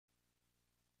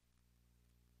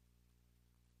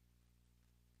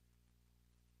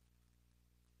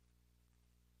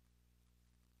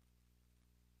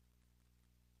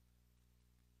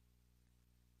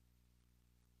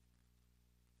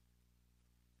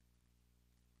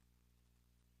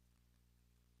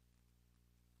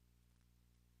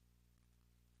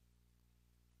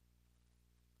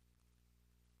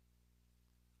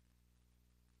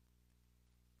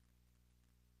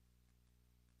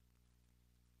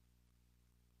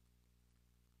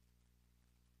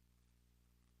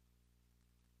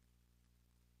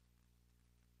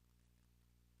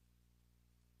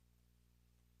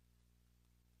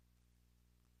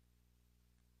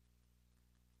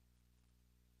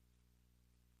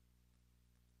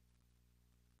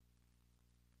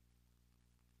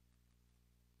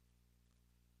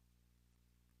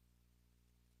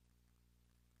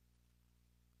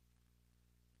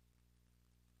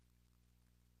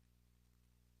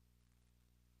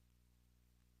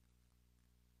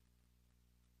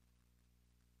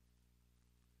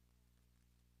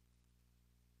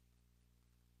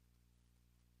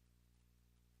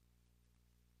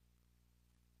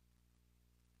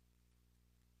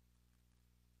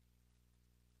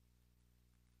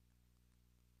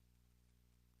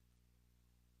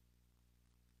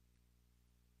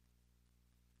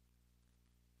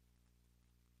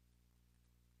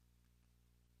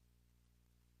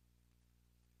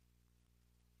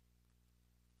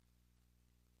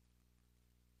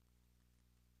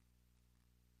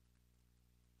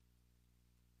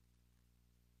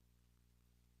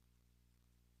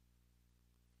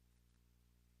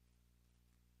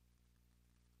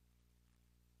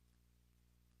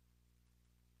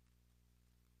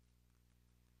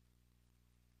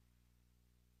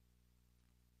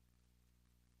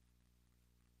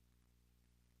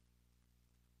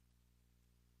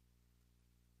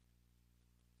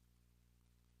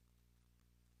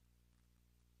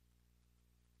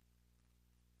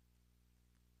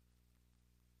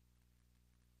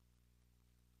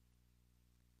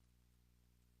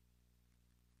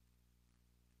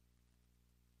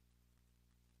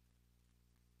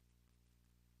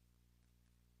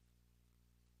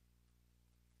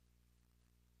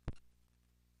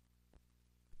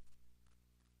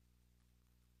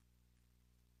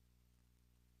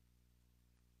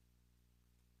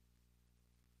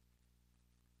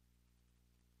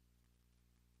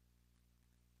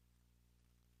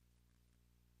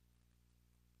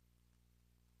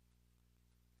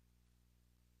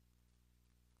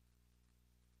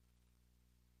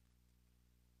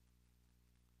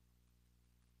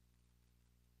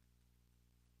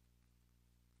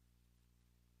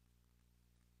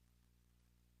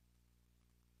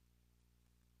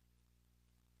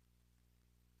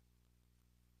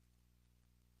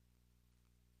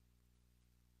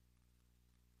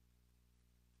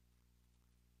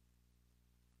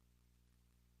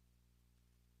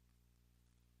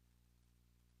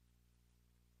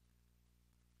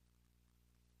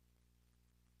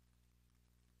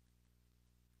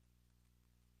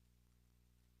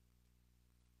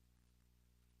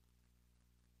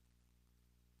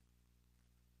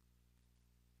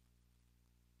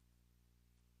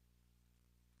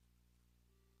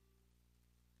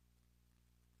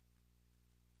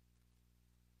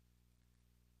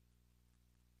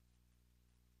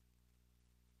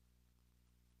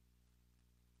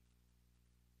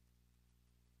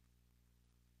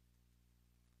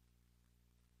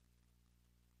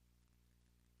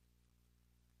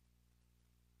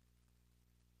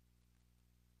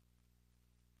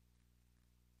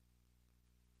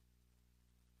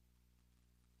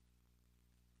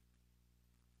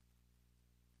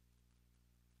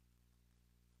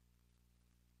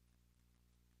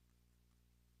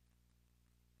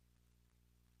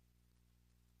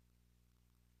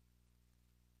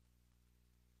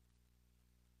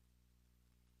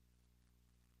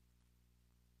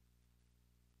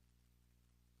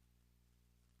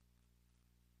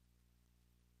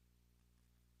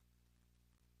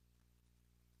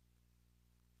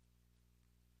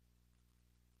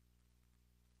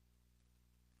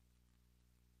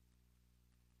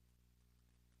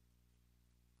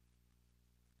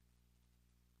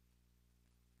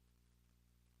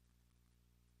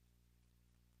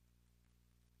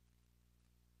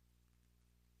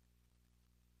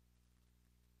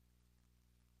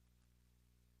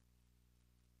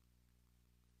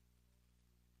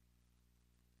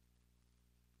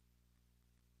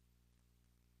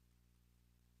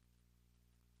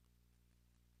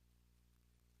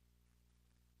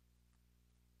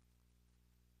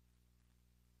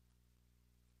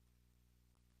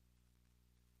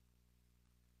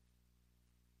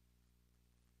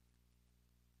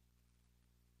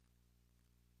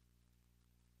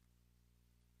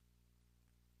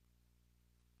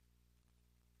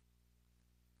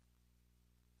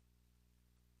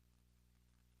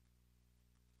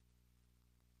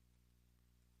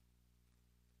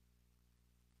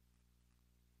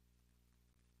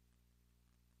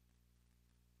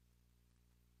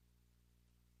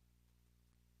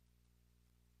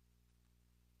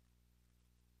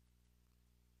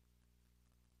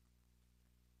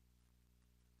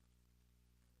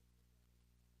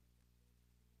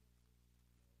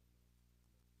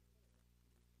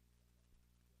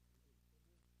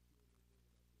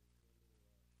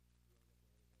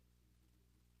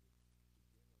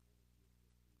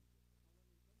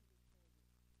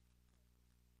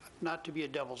not to be a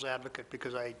devil's advocate,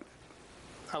 because I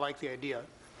like the idea.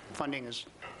 Funding is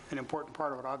an important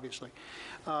part of it, obviously.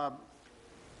 How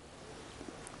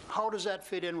does that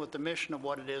fit in with the mission of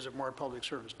what it is that Moorhead Public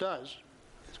Service does?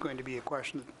 It's going to be a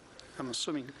question that I'm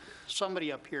assuming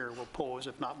somebody up here will pose,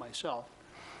 if not myself,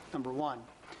 number one.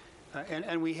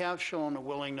 And we have shown a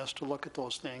willingness to look at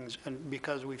those things, and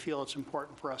because we feel it's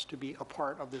important for us to be a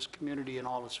part of this community in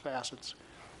all its facets.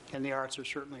 And the arts are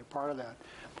certainly a part of that.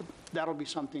 But that'll be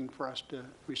something for us to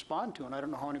respond to, and I don't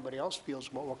know how anybody else feels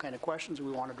about what kind of questions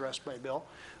we want addressed by Bill,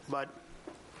 but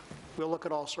we'll look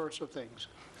at all sorts of things.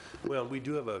 Well, we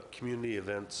do have a community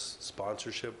events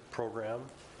sponsorship program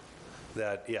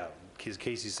that, yeah,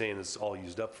 Casey's saying it's all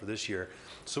used up for this year.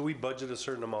 So we budget a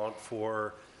certain amount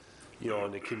for, you know,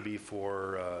 and it can be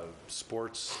for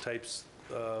sports types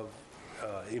of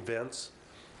events,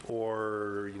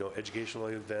 or, you know, educational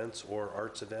events or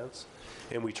arts events,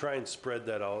 and we try and spread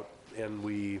that out, and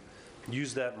we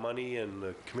use that money, and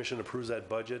the commission approves that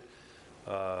budget.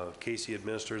 Casey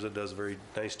administers it, does a very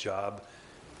nice job.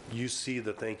 You see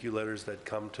the thank you letters that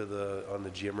come to on the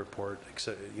GM report,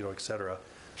 you know, et cetera.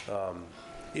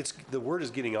 It's, the word is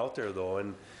getting out there though,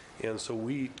 and so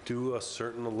we do a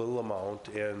certain little amount,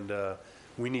 and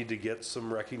we need to get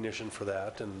some recognition for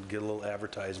that and get a little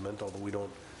advertisement, although we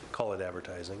don't call it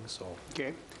advertising. So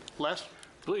okay, Les,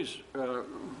 please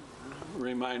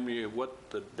remind me of what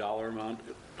the dollar amount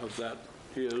of that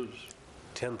is.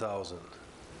 10,000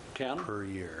 10 per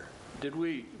year. Did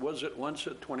we, was it once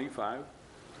at 25?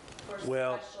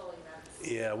 Well,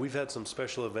 yeah, we've had some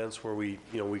special events where we,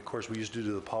 you know, of course we used to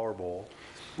do the Power Bowl,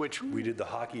 which we did the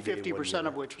hockey day 50%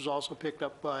 of which was also picked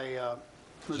up by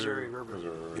Missouri River.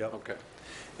 Yep. Okay.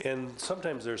 And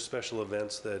sometimes there's special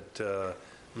events that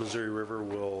Missouri River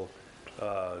will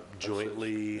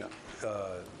jointly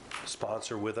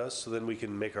sponsor with us, so then we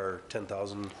can make our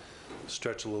 10,000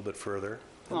 stretch a little bit further.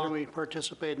 Well, we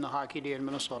participate in the hockey day in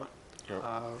Minnesota.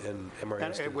 And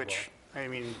MRS did which, well. I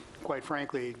mean, quite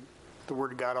frankly, the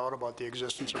word got out about the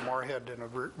existence of Moorhead in a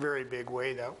very big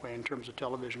way that way in terms of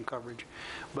television coverage.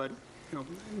 But, you know,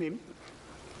 maybe,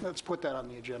 let's put that on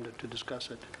the agenda to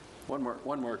discuss it. One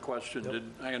more question. Yep. Did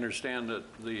I understand that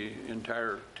the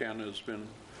entire 10 has been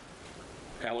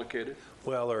allocated?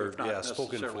 Well, or yeah,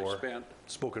 spoken for. Spent?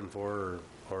 Spoken for,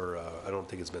 or I don't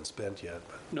think it's been spent yet.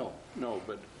 But. No,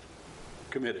 but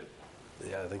committed.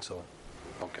 Yeah, I think so.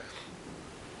 Okay.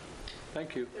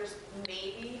 Thank you. There's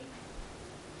maybe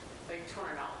like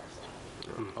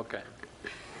 $200 left. Okay.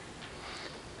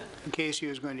 Casey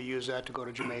is going to use that to go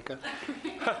to Jamaica.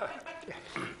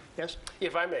 Yes?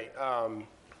 If I may,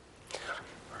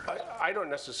 I don't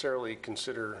necessarily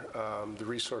consider the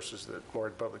resources that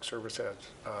Moorhead Public Service has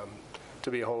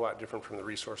to be a whole lot different from the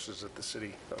resources that the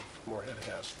city of Moorhead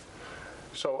has.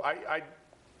 So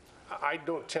I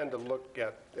don't tend to look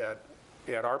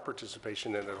at our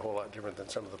participation in it a whole lot different than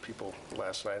some of the people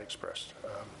last night expressed.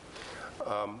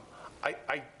 I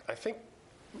think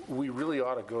we really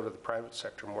ought to go to the private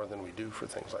sector more than we do for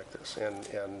things like this,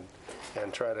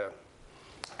 and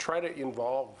try to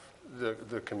involve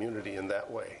the community in that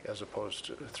way, as opposed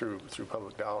to through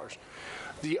public dollars.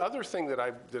 The other thing that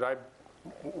I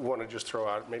want to just throw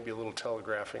out, maybe a little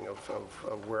telegraphing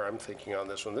of where I'm thinking on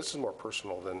this one. This is more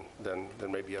personal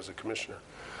than maybe as a commissioner.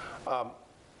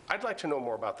 I'd like to know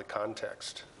more about the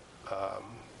context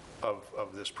of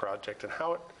this project and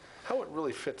how it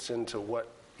really fits into what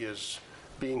is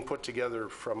being put together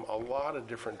from a lot of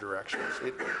different directions.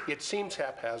 It seems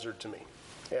haphazard to me,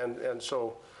 and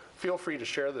so feel free to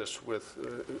share this with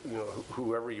you know,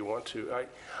 whoever you want to.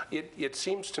 It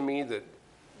seems to me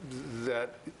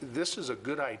that this is a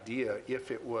good idea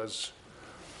if it was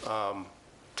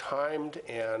timed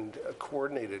and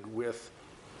coordinated with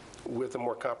a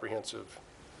more comprehensive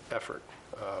effort.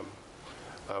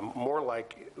 More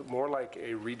like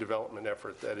a redevelopment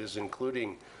effort that is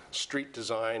including street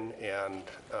design and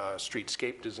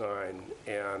streetscape design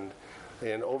and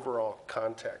an overall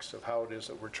context of how it is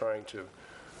that we're trying to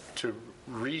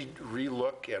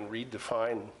re-look and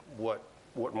redefine what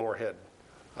Moorhead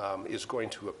is going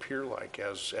to appear like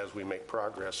as we make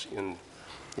progress in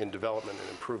development and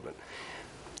improvement.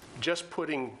 Just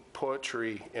putting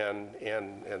poetry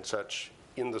and such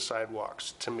in the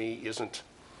sidewalks, to me, isn't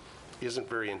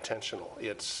very intentional.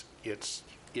 It's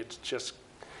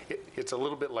a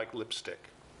little bit like lipstick,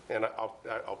 and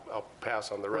I'll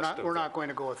pass on the rest. We're not going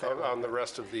to go with that on the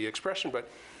rest of the expression, but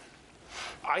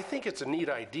I think it's a neat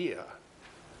idea,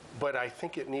 but I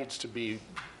think it needs to be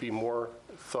more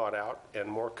thought out and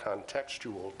more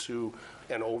contextual to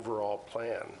an overall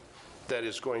plan that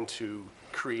is going to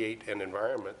create an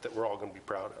environment that we're all going to be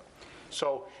proud of.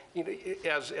 So, you know,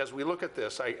 as we look at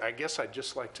this, I guess I'd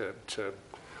just like to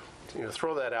you know,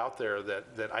 throw that out there,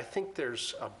 that I think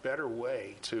there's a better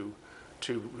way to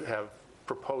have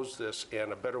proposed this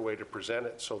and a better way to present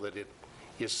it so that it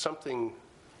is something,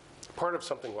 part of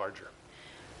something larger.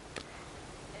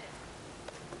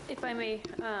 If I may,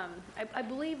 I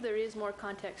believe there is more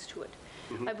context to it.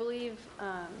 I believe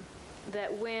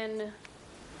that when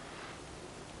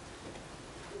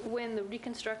the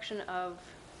reconstruction of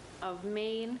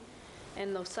Main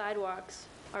and those sidewalks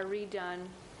are redone,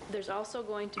 there's also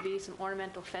going to be some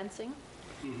ornamental fencing.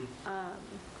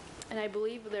 And I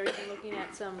believe they're even looking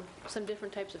at some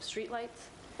different types of streetlights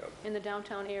in the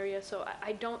downtown area. So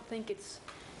I don't think it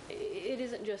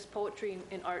isn't just poetry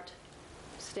and art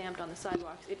stamped on the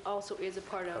sidewalks. It also is a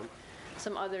part of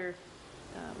some other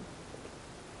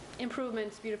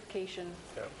improvements, beautification,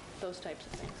 those types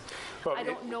of things. Well, I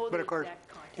don't know the But of course, exact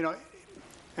context. you know,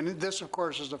 and this, of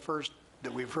course, is the first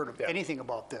that we've heard of Yeah. anything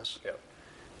about this.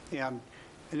 Yeah.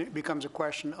 And it becomes a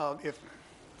question of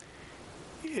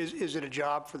is it a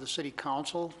job for the city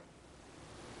council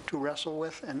to wrestle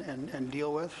with and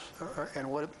deal with?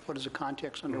 And what is the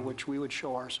context under which we would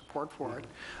show our support for it?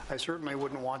 I certainly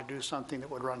wouldn't want to do something that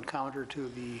would run counter to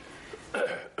the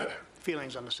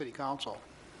feelings on the city council.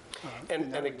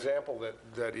 And an example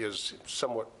that is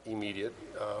somewhat immediate,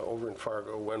 over in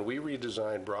Fargo, when we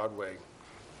redesigned Broadway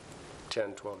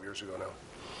 10, 12 years ago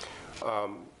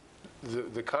now,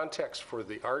 the context for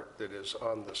the art that is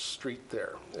on the street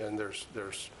there, and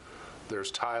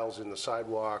there's tiles in the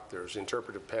sidewalk, there's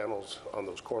interpretive panels on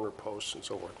those corner posts and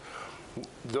so forth.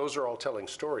 Those are all telling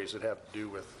stories that have to do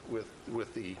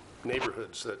with the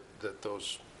neighborhoods that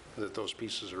those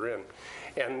pieces are in.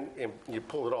 And you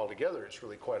pull it all together, it's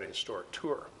really quite a historic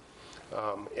tour.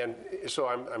 And so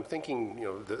I'm thinking, you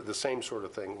know, the same sort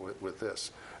of thing with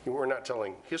this. We're not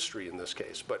telling history in this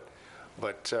case, but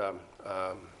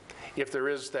if there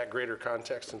is that greater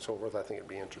context and so forth, I think it'd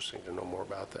be interesting to know more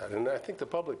about that. And I think the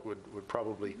public would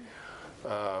probably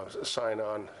sign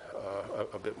on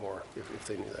a bit more if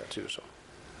they knew that too. So,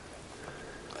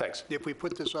 thanks. If we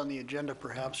put this on the agenda,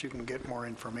 perhaps you can get more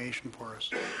information for us.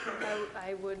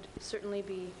 I would certainly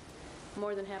be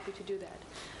more than happy to do that.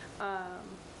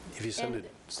 If you send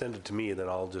it to me, then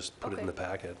I'll just put it in the Okay.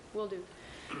 packet. Will do.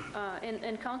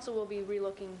 And council will be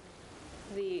relooking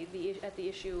at the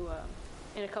issue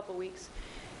in a couple weeks.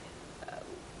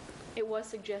 It was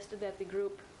suggested that the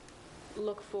group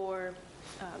look for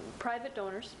private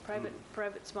donors,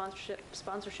 private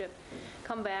sponsorship,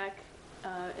 come back,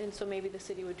 and so maybe the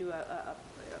city would do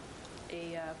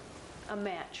a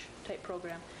match type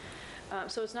program.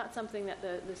 So it's not something that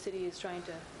the city is trying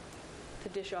to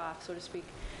dish off, so to speak.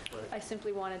 Right. I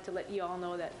simply wanted to let you all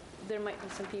know that there might be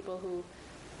some people who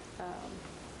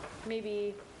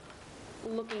maybe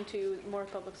looking to more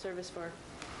public service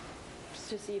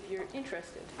to see if you're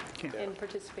interested Okay. in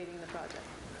participating in the project.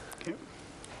 Okay.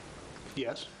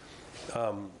 Yes?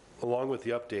 Along with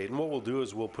the update, and what we'll do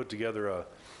is we'll put together a,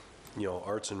 you know,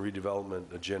 arts and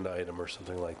redevelopment agenda item or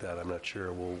something like that. I'm not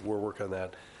sure. We'll work on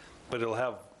that. But it'll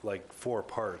have like 4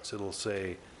 parts. It'll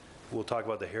say, we'll talk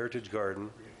about the Heritage Garden.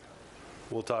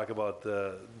 We'll talk about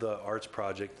the arts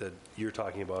project that you're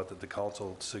talking about, that the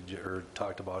council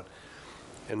talked about,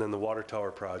 and then the water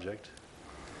tower project.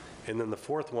 And then the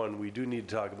 4th one, we do need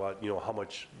to talk about, you know, how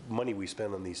much money we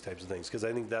spend on these types of things, because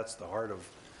I think that's the heart of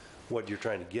what you're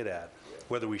trying to get at,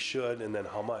 whether we should and then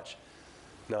how much.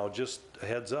 Now, just a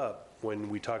heads up, when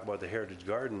we talk about the Heritage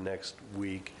Garden next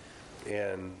week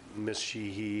and Ms.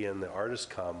 Sheehy and the artists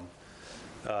come,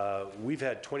 we've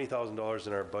had $20,000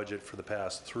 in our budget for the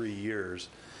past 3 years,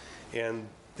 and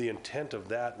the intent of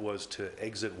that was to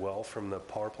exit well from the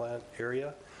power plant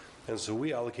area. And so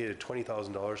we allocated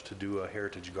 $20,000 to do a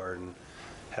heritage garden,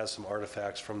 has some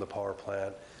artifacts from the power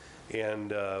plant,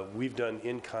 and we've done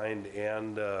in-kind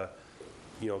and,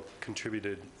 you know,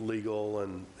 contributed legal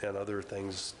and other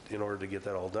things in order to get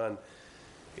that all done.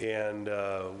 And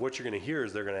what you're going to hear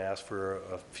is they're going to ask for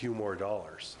a few more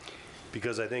dollars,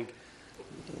 because I think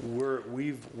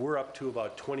we're up to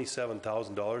about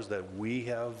 $27,000 that we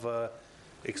have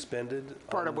expended.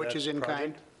 Part of on which that is in project.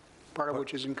 kind? Part of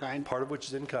which is in kind? Part of which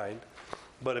is in kind.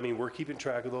 But I mean, we're keeping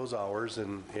track of those hours,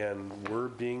 and we're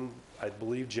being, I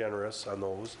believe, generous on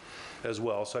those as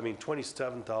well. So I mean,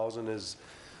 27,000 is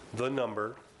the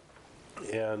number.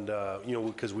 And, you know,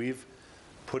 because we've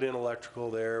put in electrical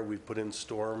there, we've put in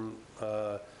storm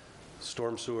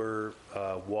sewer,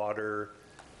 water,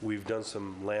 we've done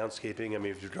some landscaping. I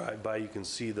mean, if you drive by, you can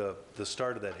see the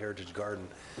start of that heritage garden.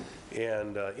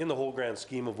 And in the whole grand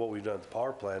scheme of what we've done at the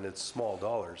power plant, it's small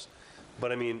dollars.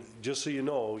 But I mean, just so you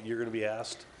know, you're going to be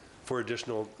asked for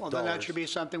additional Well, dollars. then that should be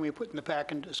something we put in the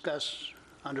pack and discuss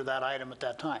under that item at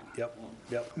that time. Yep,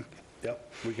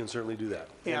 yep, we can certainly do that.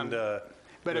 And-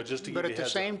 You know, just to give you But a at the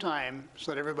heads same up. time,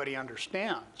 so that everybody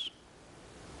understands,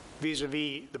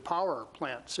 vis-à-vis the power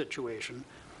plant situation,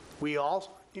 we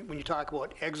all, when you talk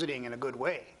about exiting in a good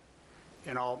way,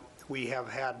 you know, we have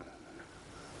had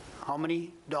how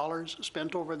many dollars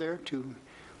spent over there to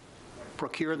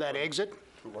procure that exit?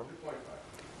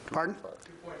 Pardon?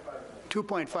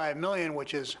 2.5 million,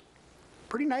 which is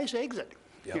pretty nice exit,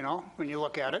 you Yep. know, when you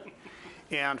look at it,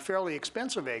 and fairly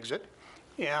expensive exit.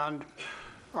 And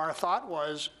our thought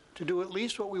was to do at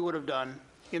least what we would have done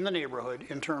in the neighborhood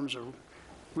in terms of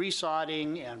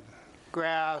resodding and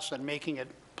grass and making it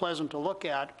pleasant to look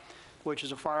at, which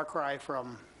is a far cry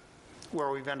from where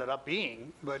we've ended up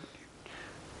being. But,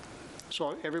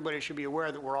 so everybody should be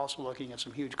aware that we're also looking at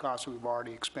some huge costs that we've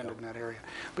already expended in that area.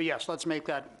 But yes, let's make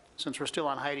that, since we're still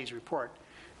on Heidi's report,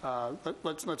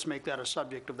 let's make that a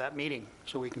subject of that meeting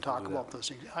so we can talk about those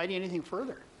things. Heidi, anything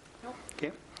further? Nope.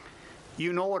 Okay.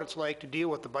 You know what it's like to deal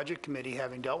with the Budget Committee,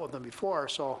 having dealt with them before,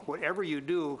 so whatever you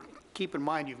do, keep in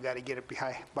mind you've got to get it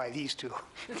by these two.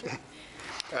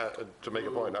 To make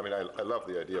a point, I mean, I love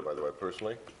the idea, by the way,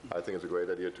 personally. I think it's a great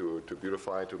idea to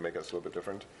beautify, to make us a little bit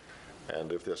different.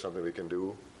 And if there's something we can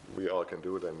do, we all can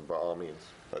do it, and by all means,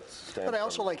 let's stand. But I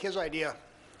also like his idea,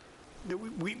 that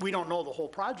we don't know the whole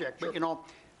project, but you know,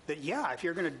 that, yeah, if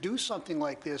you're going to do something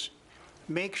like this,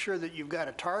 make sure that you've got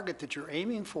a target that you're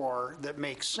aiming for that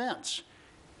makes sense.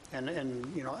 And,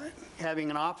 you know,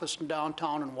 having an office in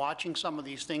downtown and watching some of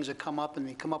these things that come up, and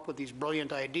they come up with these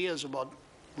brilliant ideas about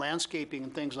landscaping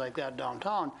and things like that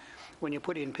downtown, when you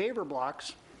put in paver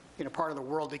blocks in a part of the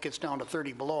world that gets down to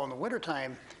 30 below in the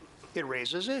wintertime, it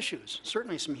raises issues,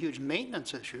 certainly some huge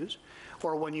maintenance issues.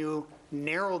 Or when you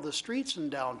narrow the streets in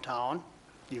downtown,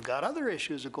 you've got other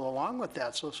issues that go along with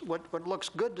that. So what looks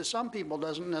good to some people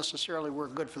doesn't necessarily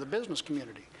work good for the business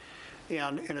community.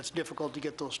 And it's difficult to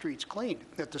get those streets clean.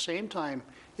 At the same time,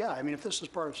 yeah, I mean, if this is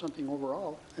part of something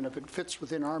overall, and if it fits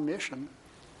within our mission,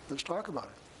 let's talk about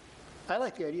it. I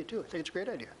like the idea, too. I think it's a great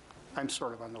idea. I'm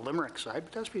sort of on the Limerick side,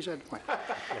 but that's beside the point.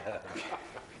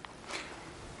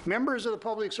 Members of the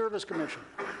Public Service Commission.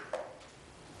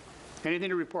 Anything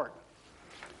to report?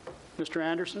 Mr.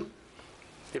 Anderson?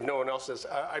 If no one else does,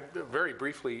 I very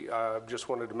briefly just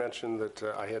wanted to mention that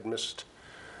I had missed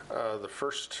the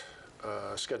first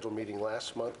scheduled meeting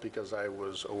last month because I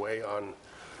was away on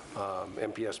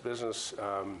MPS business,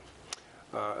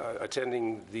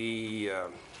 attending the,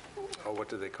 what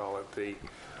do they call it, the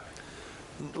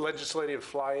legislative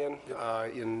fly-in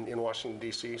in Washington,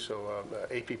 D.C. So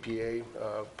APPA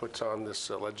puts on this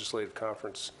legislative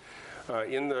conference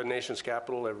in the nation's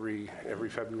capital every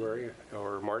February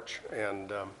or March,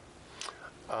 and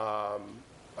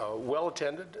well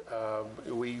attended.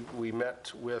 We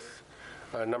met with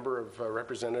a number of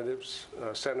representatives,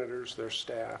 senators, their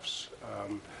staffs,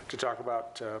 to talk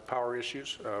about power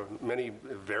issues, many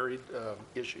varied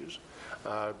issues.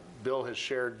 Bill has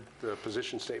shared the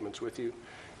position statements with you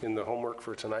in the homework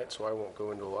for tonight, so I won't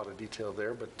go into a lot of detail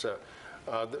there, but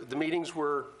the meetings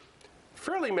were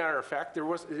fairly matter of fact. There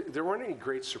weren't any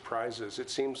great surprises. It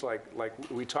seems like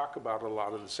we talk about a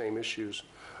lot of the same issues,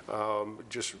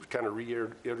 just kind of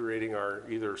reiterating our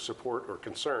either support or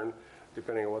concern,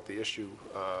 depending on what the issue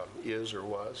is or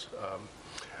was.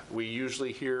 We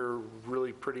usually hear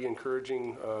really pretty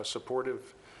encouraging,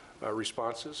 supportive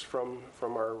responses from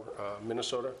our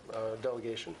Minnesota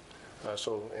delegation.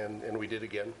 And we did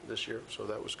again this year, so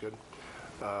that was good.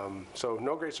 So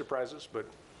no great surprises, but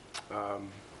I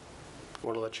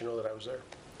want to let you know that I was there.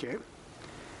 Okay.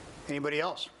 Anybody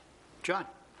else? John?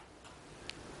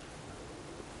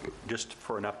 Just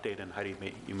for an update, and Heidi,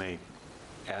 you may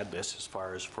add this as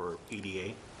far as for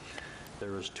EDA.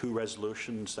 There was 2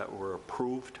 resolutions that were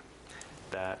approved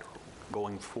that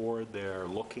going forward, they're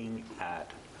looking at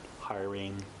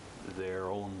hiring their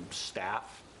own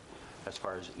staff as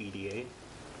far as EDA,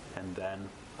 and then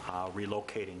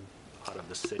relocating out of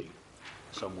the city,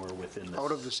 somewhere within the...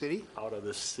 Out of the city? Out of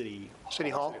the city. City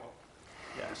Hall?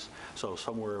 Yes. So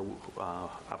somewhere,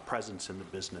 a presence in the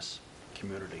business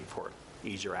community for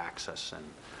easier access. And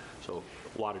so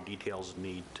a lot of details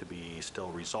need to be still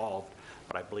resolved,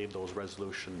 but I believe those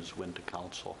resolutions went to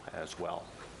council as well.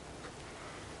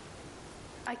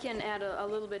 I can add a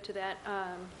little bit to that.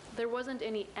 There wasn't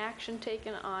any action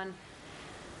taken on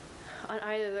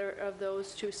either of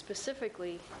those 2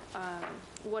 specifically.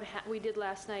 What we did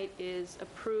last night is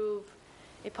approve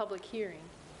a public hearing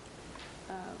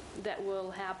that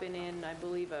will happen in, I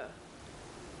believe, a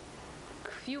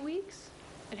few weeks.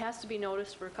 It has to be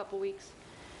noticed for a couple weeks.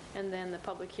 and then the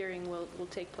public hearing will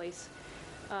take place.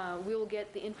 We will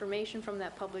get the information from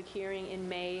that public hearing in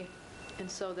May, and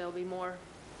so there'll be more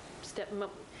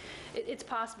it's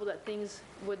possible that things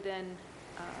would then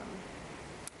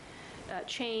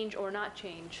change or not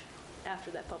change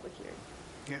after that public hearing.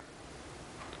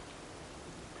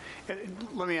 Yeah.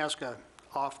 Let me ask a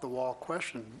off-the-wall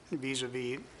question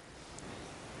vis-a-vis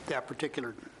that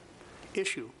particular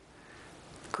issue.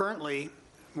 Currently,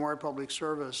 Moorhead Public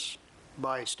Service,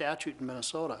 by statute in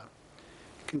Minnesota,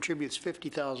 contributes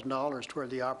 $50,000 toward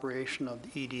the operation of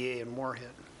the EDA in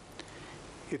Moorhead.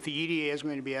 If the EDA is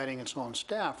going to be adding its own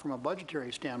staff, from a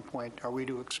budgetary standpoint, are we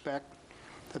to expect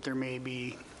that there may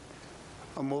be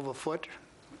a move afoot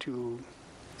to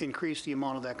increase the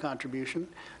amount of that contribution?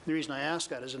 The reason I ask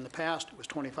that is in the past, it was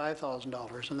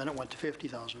 $25,000, and then it went to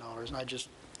 $50,000, and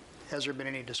has there been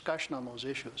any discussion on those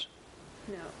issues?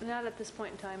 No, not at this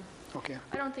point in time. Okay.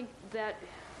 I don't think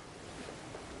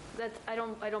I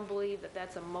don't believe that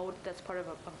that's part of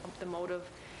the motive.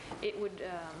 It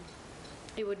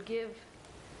would give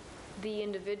the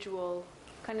individual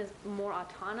kind of more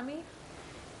autonomy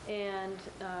and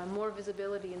more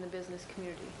visibility in the business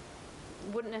community.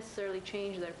 Wouldn't necessarily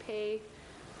change their pay,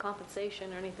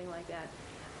 compensation, or anything like that.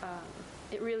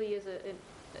 It really is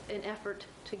an effort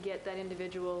to get that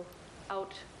individual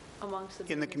out amongst the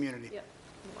business. In the community. Yep.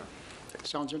 More.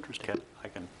 Sounds interesting. I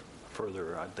can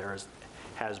further, there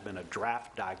has been a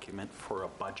draft document for a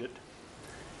budget,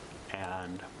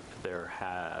 and there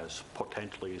has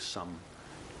potentially some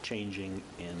changing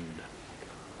in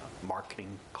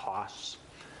marketing costs,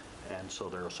 and so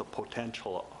there's a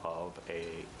potential of a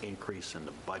increase in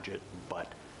the budget, but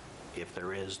if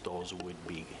there is, those would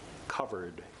be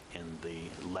covered in the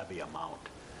levy amount,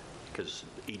 because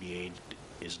EDA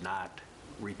is not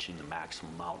reaching the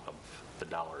maximum amount of the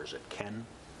dollars it can.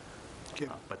 Okay.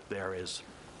 But there is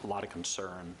a lot of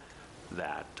concern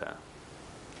that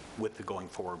with the going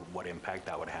forward, what impact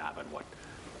that would have and what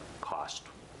cost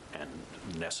and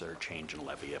necessary change in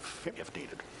levy if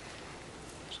needed.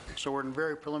 So we're in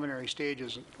very preliminary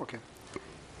stages. Okay.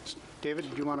 David,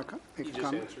 did you want to make a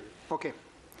comment? answered Okay.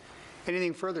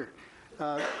 Anything further?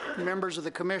 Members of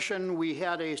the commission, we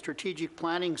had a strategic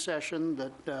planning session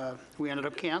that we ended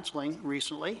up canceling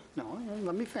recently. No,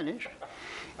 let me finish.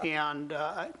 And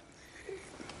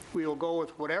we will go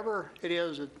with whatever it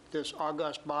is that this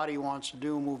august body wants to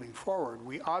do moving forward.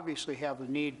 We obviously have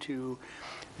the need to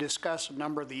discuss a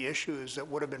number of the issues that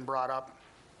would have been brought up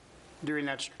during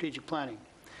that strategic planning.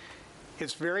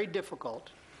 It's very difficult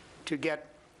to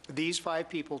get these 5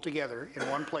 people together in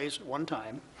one place at one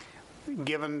time,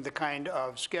 given the kind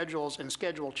of schedules and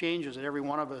schedule changes that every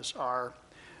one of us are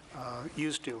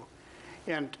used to.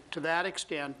 And to that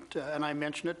extent, and I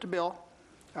mentioned it to Bill,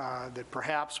 that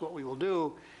perhaps what we will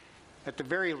do at the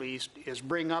very least is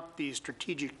bring up these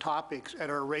strategic topics at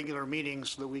our regular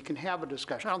meetings so that we can have a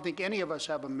discussion. I don't think any of us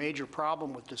have a major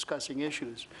problem with discussing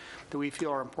issues that we feel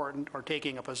are important or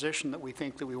taking a position that we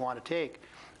think that we want to take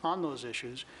on those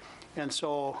issues. And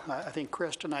so I think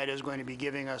Chris tonight is going to be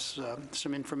giving us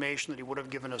some information that he would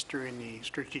have given us during the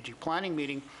strategic planning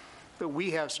meeting. But we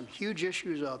have some huge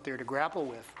issues out there to grapple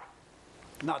with,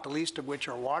 not the least of which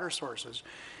are water sources.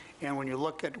 And when you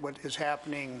look at what is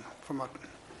happening from a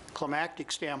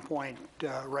climactic standpoint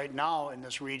right now in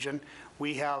this region,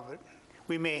 we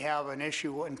may have an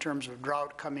issue in terms of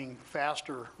drought coming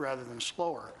faster rather than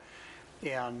slower.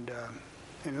 And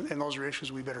those are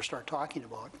issues we better start talking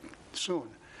about soon.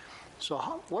 So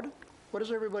what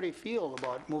does everybody feel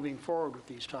about moving forward with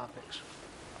these topics?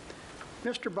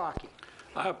 Mr. Bakke.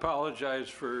 I apologize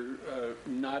for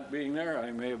not being there.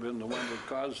 I may have been the one that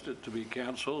caused it to be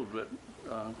canceled, but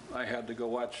I had to go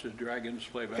watch the Dragons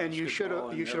play basketball. And you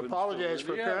should apologize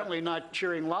for apparently not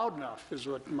cheering loud enough, is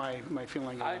what my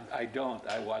feeling is. I don't.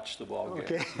 I watched the ball game.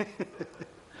 Okay.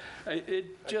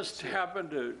 It just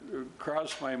happened to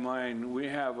cross my mind. We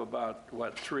have about,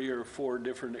 3 or 4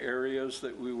 different areas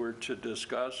that we were to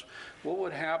discuss. What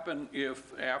would happen if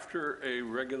after a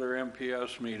regular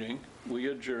MPS meeting, we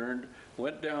adjourned,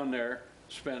 went down there,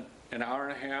 spent an hour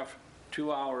and a half,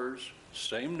 2 hours,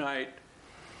 same night,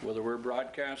 whether we're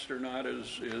broadcast or not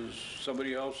is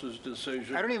somebody else's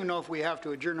decision. I don't even know if we have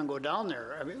to adjourn and go down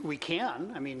there. I mean, we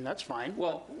can. I mean, that's fine.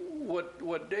 Well,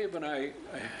 what Dave and I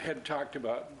had talked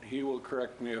about, he will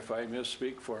correct me if I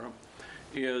misspeak for him,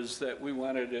 is that we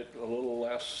wanted it a little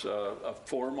less a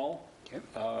formal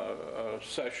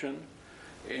session.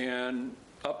 And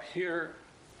up here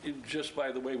just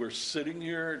by the way we're sitting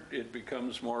here, it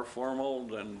becomes more formal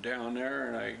than down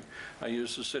there. And I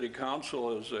use the city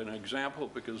council as an example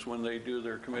because when they do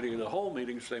their committee of the whole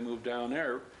meetings, they move down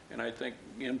there. And I think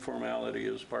informality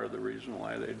is part of the reason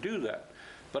why they do that.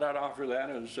 But I'd offer that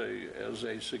as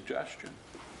a suggestion.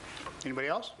 Anybody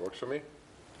else? Works for me?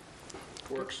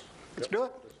 Works. Let's do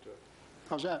it.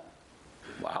 How's that?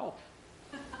 Wow.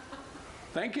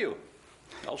 Thank you.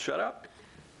 I'll shut up.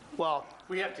 Well,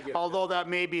 We have to get, although that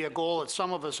may be a goal that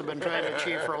some of us have been trying to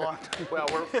achieve for a long time. well,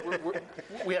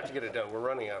 we have to get it done. We're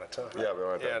running out of time. Yeah,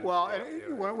 we're right. And-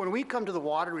 Well, when we come to the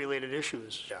water-related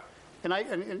issues, Yeah.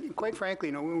 and quite frankly,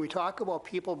 you know, when we talk about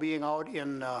people being out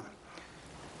in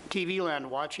TV land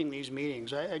watching these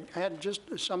meetings, I had just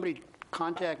somebody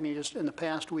contact me just in the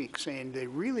past week saying they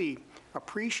really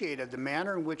appreciated the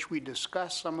manner in which we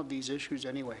discussed some of these issues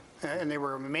anyway. And they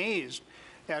were amazed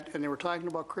and they were talking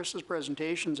about Chris's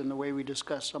presentations and the way we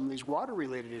discussed some of these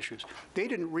water-related issues. They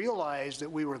didn't realize that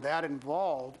we were that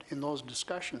involved in those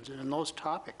discussions and in those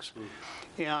topics.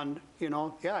 And, you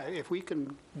know, yeah, if we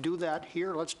can do that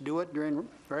here, let's do it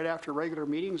right after regular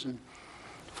meetings and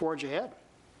forge ahead.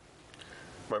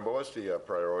 What was the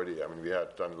priority? I mean, we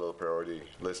had done a little priority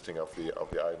listing of the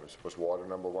items. Was water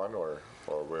number one, or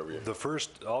where we? The first,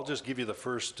 I'll just give you the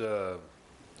first,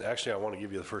 actually, I want to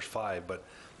give you the first 5, but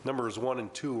numbers 1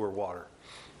 and 2 were water.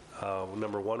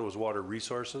 Number 1 was water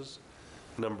resources.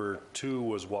 Number 2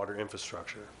 was water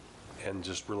infrastructure and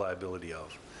just reliability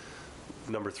of.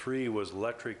 Number 3 was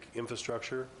electric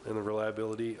infrastructure and the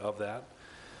reliability of that.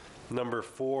 Number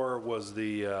 4 was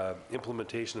the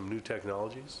implementation of new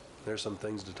technologies. There's some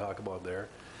things to talk about there.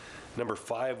 Number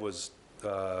 5 was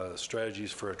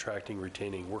strategies for attracting,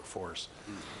 retaining workforce.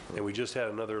 And we just had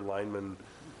another lineman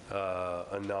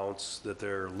announce that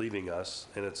they're leaving us,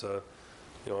 and it's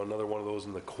another one of those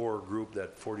in the core group,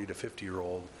 that 40 to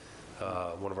 50-year-old,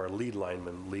 one of our lead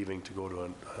linemen leaving to go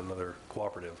to another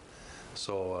cooperative.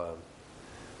 So,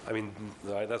 I mean,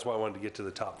 that's why I wanted to get to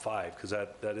the top 5, because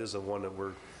that is the one that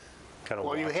we're kind of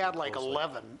Well, you watching had like closely.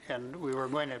 11, and we were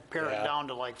going to pare it Yeah. down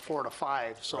to like 4 to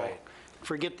 5, so Right.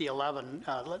 forget the 11.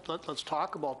 Let's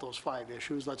talk about those 5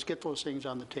 issues. Let's get those things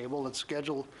on the table. Let's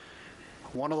schedule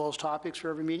one of those topics for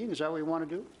every meeting. Is that what you want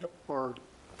to do? Yep. Or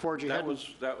forge ahead?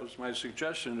 That was my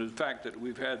suggestion. The fact that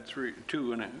we've had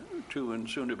two and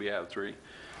soon to be have 3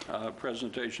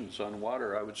 presentations on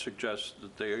water, I would suggest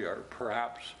that they are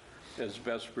perhaps as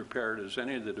best prepared as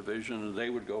any of the division, and they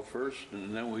would go first,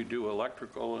 and then we do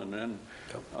electrical, and then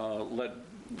let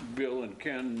Bill and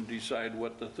Ken decide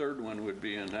what the third one would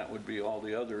be, and that would be all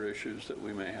the other issues that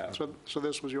we may have. So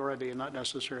this was your idea, not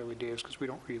necessarily Dave's, because we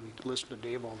don't really listen to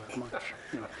Dave all that much.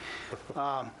 You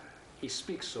know. He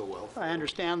speaks so well. I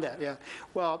understand that, yeah.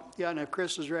 Well, yeah, and if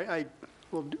Chris is right,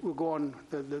 we'll go on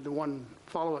the one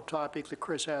follow-up topic that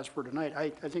Chris has for tonight. I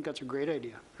think that's a great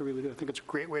idea. I really do. I think it's a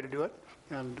great way to do it,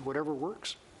 and whatever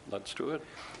works. Let's do it.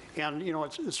 And, you know,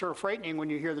 it's sort of frightening when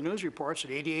you hear the news reports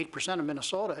that 88% of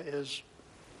Minnesota is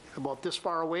about this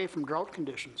far away from drought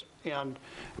conditions. And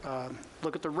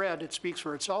look at the red, it speaks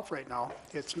for itself right now.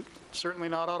 It's certainly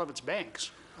not out of its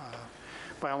banks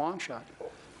by a long shot.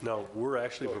 No, we're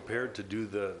actually prepared to do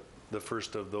the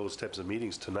first of those types of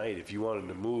meetings tonight. If you wanted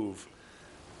to move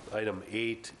item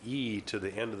 8E to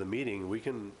the end of the meeting, we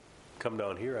can come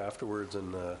down here afterwards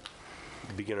and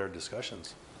begin our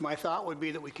discussions. My thought would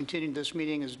be that we continue this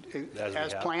meeting as we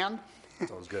have. planned,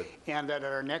 Sounds good. and that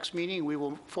at our next meeting, we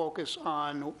will focus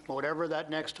on whatever that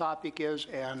next topic is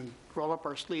and roll up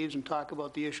our sleeves and talk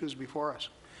about the issues before us,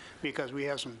 because we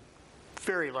have some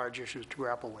very large issues to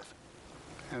grapple with.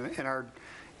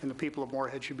 And the people of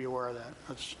Moorhead should be aware of that.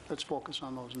 Let's focus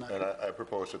on those now. And I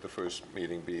propose that the first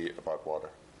meeting be about water.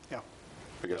 Yeah.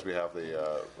 Because we have we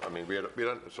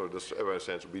don't, so this, in a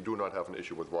sense, we do not have an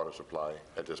issue with water supply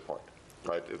at this point,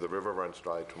 right? If the river runs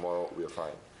dry tomorrow, we are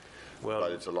fine. Well,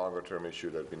 But it's a longer-term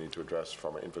issue that we need to address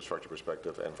from an infrastructure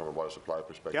perspective and from a water supply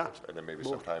perspective. Yeah. And then maybe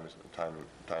some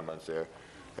timelines there.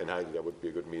 And Heidi, that would be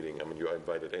a good meeting. I mean, you are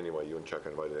invited anyway, you and Chuck are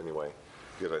invited anyway,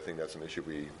 because I think that's an issue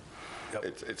Yep.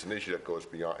 it's an issue that goes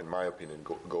beyond, in my opinion,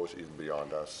 goes even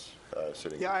beyond us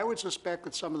sitting. Yeah, I would suspect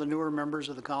that some of the newer members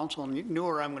of the council, and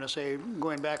newer, I'm going to say,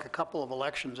 going back a couple of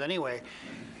elections anyway,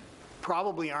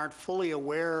 probably aren't fully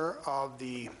aware of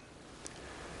the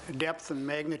depth and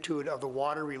magnitude of the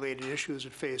water-related issues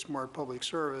that face Moorhead Public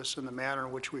Service and the manner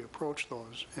in which we approach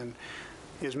those. And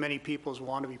as many people as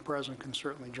want to be present can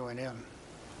certainly join in.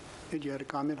 Did you have a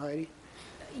comment, Heidi?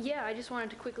 Yeah, I just wanted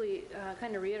to quickly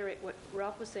kind of reiterate what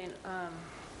Ralph was saying,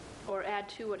 or add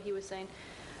to what he was saying.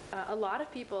 A lot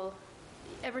of people,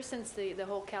 ever since the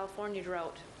whole California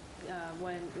drought,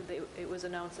 when it was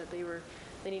announced that they were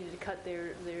they needed to cut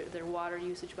their water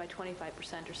usage by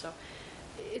 25% or so.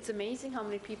 It's amazing how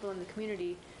many people in the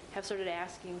community have started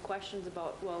asking questions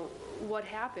about, well, what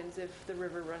happens if the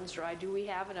river runs dry? Do we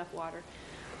have enough water?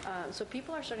 So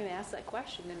people are starting to ask that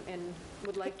question and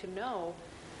would like to know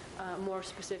more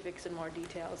specifics and more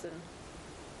details.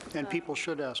 And people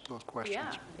should ask those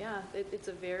questions. Yeah. It's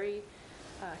a very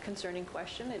concerning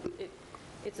question.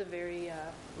 It's a very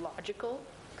logical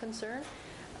concern.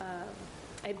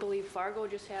 I believe Fargo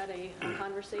just had a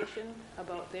conversation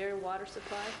about their water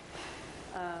supply.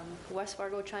 West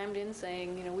Fargo chimed in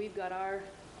saying, you know, we've got our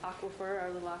aquifer, our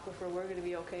little aquifer, we're going to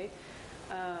be okay.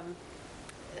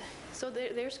 So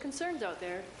there's concerns out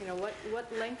there. You know,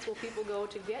 what lengths will people go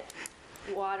to get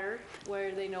water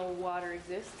where they know water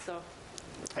exists? So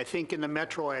I think in the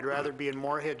metro, I'd rather be in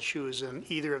Moorhead shoes than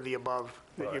either of the above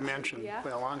that you mentioned, Yeah. by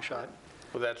a long shot.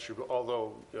 Well, that's true,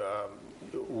 although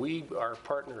we are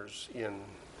partners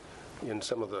in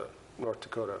some of the North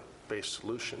Dakota-based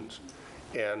solutions,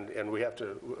 and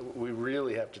we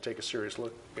really have to take a serious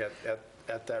look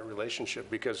at that relationship,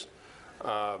 because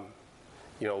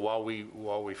you know, while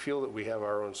we feel that we have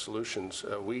our own solutions,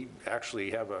 we actually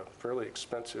have a fairly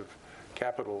expensive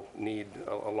capital need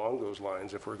along those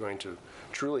lines if we're going to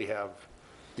truly have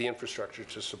the infrastructure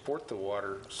to support the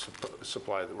water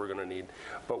supply that we're going to need.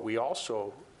 But we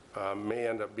also may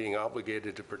end up being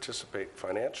obligated to participate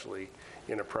financially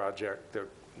in a project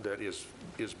that is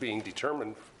being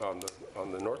determined on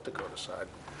the North Dakota side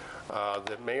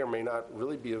that may or may not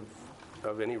really be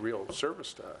of any real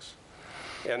service to us.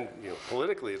 And you know,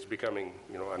 politically, it's becoming,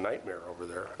 you know, a nightmare over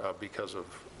there because of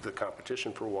the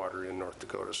competition for water in North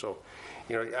Dakota. So,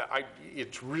 you know,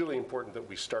 it's really important that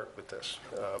we start with this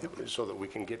so that we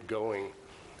can get going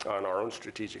on our own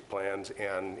strategic plans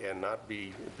and not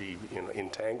be you know,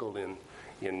 entangled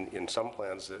in some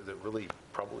plans that really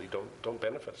probably don't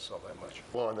benefit us all that much.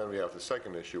 Well, and then we have the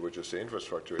second issue, which is the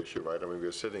infrastructure issue, right? I mean, we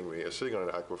are sitting on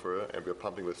an aquifer, and we're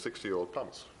pumping with 60-year-old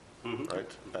pumps. Mm-hmm.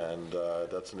 Right? And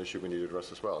that's an issue we need to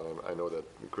address as well. And I know that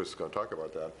Chris is going to talk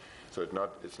about that. So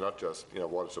it's not just, you know,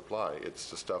 water supply.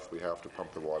 It's the stuff we have to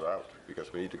pump the water out,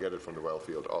 because we need to get it from the well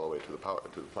field all the way to the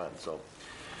plant. So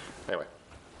anyway,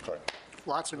 sorry.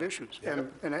 Lots of issues.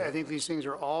 And I think these things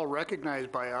are all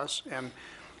recognized by us. And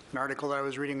an article that I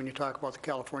was reading when you talk about the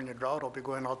California drought, I'll be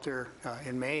going out there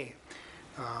in May.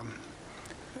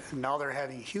 Now they're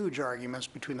having huge arguments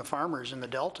between the farmers in the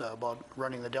Delta about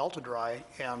running the Delta dry.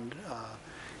 And,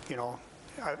 you know,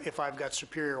 if I've got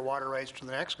superior water rights to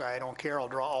the next guy, I don't care. I'll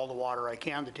draw all the water I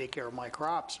can to take care of my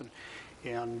crops.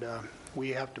 And we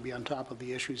have to be on top of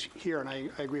the issues here. And I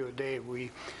agree with Dave.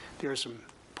 There are some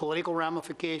political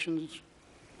ramifications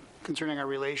concerning our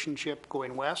relationship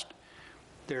going west.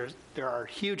 There are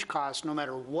huge costs. No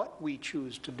matter what we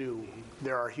choose to do,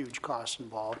 there are huge costs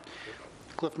involved.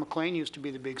 Cliff McLean used to be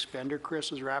the big spender.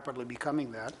 Chris is rapidly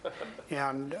becoming that.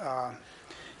 And,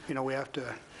 you know, we have to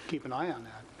keep an eye on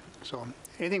that. So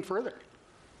anything further?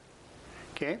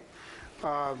 Okay.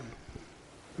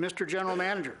 Mr. General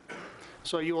Manager,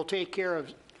 so you will take care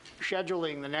of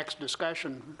scheduling the next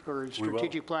discussion for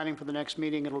strategic planning for the next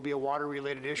meeting. It'll be a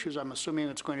water-related issues. I'm assuming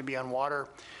it's going to be on water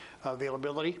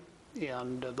availability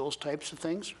and those types of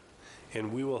things.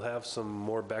 And we will have some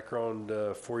more background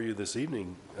for you this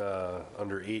evening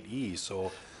under 8E.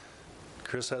 So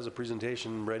Chris has a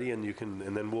presentation ready, and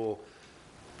then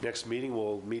next meeting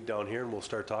we'll meet down here and we'll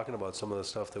start talking about some of the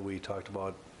stuff that we talked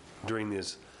about during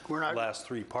these last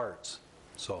three parts.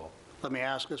 So let me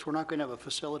ask this: we're not going to have a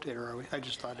facilitator, are we? I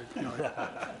just thought you know,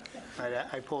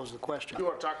 I posed the question. You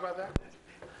want to talk about that?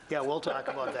 Yeah, we'll talk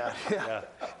about that. yeah.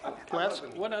 Les?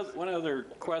 One other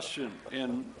question,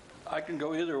 and I can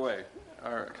go either way.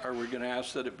 Are we going to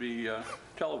ask that it be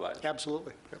televised?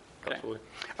 Absolutely. Okay. Absolutely.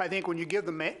 I think when you get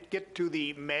to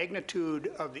the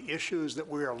magnitude of the issues that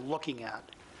we are looking at,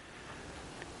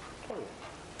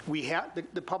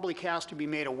 the public has to be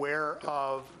made aware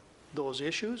of those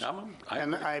issues.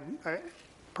 And I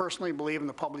personally believe in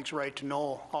the public's right to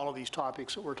know all of these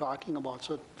topics that we're talking about.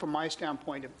 So from my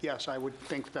standpoint, yes, I would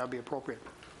think that would be appropriate.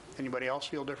 Anybody else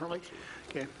feel differently?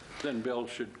 Okay. Then Bill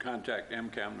should contact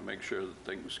MCAM to make sure that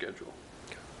things schedule.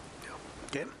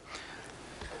 Okay.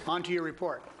 On to your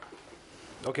report.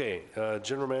 Okay,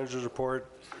 General Manager's report.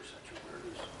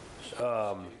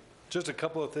 Just a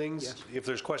couple of things. Yes. If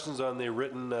there's questions on the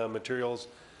written materials,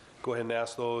 go ahead and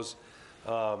ask those.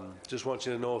 Just want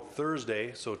you to know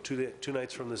Thursday, so two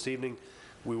nights from this evening,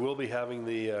 we will be having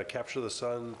the Capture the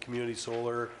Sun Community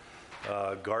Solar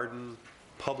Garden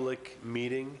public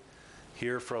meeting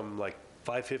here from like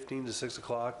 5:15 to 6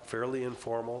 o'clock, fairly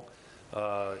informal,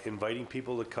 inviting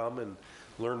people to come and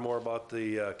learn more about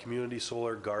the Community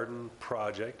Solar Garden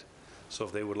Project. So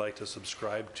if they would like to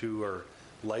subscribe to or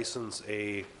license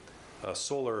a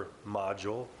solar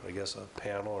module, I guess a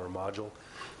panel or module,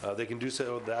 they can do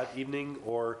so that evening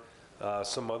or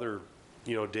some other,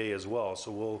 day as well.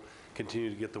 So we'll continue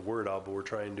to get the word out, but we're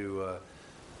trying to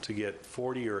get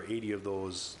 40 or 80 of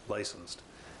those licensed.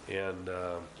 And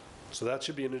so that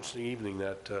should be an interesting evening.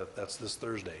 That's this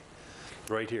Thursday,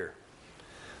 right here.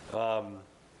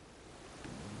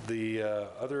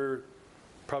 The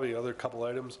probably other couple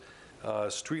items,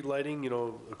 street lighting,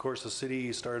 of course, the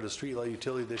city started a street light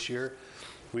utility this year.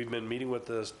 We've been meeting with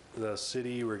the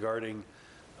city regarding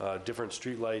different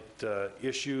street light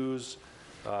issues.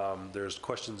 There's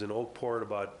questions in Oakport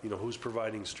about, who's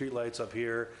providing street lights up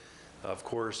here. Of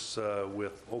course,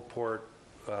 with Oakport,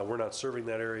 we're not serving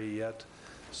that area yet,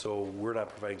 so we're not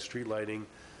providing street lighting.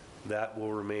 That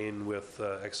will remain with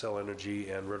Xcel Energy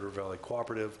and Red River Valley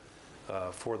Cooperative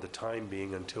for the time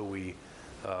being until we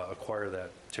acquire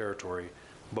that territory.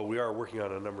 But we are working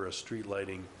on a number of street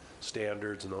lighting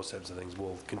standards and those types of things.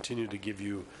 We'll continue to give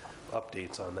you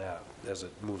updates on that as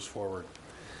it moves forward.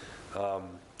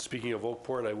 Speaking of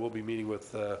Oakport, I will be meeting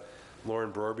with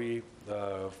Lauren Brorby,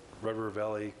 Red River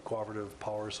Valley Cooperative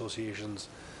Power Association's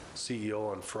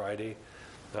CEO, on Friday.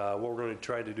 What we're going to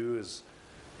try to do is,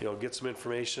 get some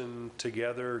information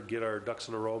together, get our ducks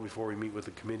in a row before we meet with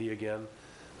the committee again.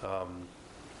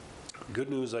 Good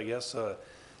news, I guess,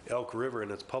 Elk River,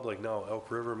 and it's public now, Elk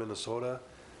River, Minnesota,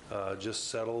 just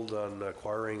settled on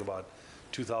acquiring about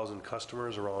 2,000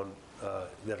 customers around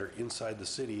that are inside the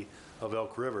city of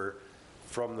Elk River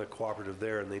from the cooperative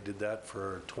there, and they did that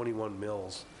for 21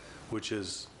 mills, which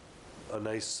is a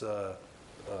nice, a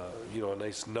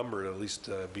nice number to at least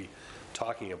be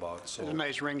talking about. So There's a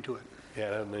nice ring to it. yeah,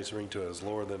 it had a nice ring to it. It's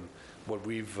lower than what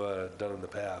we've done in the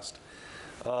past.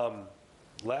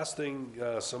 Last thing,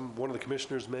 one of the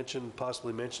commissioners mentioned,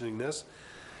 possibly mentioning this,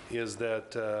 is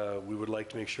that we would like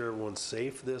to make sure everyone's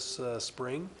safe this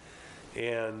spring.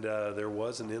 And there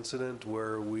was an incident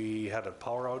where we had a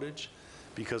power outage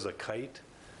because a kite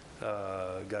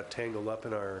got tangled up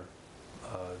in our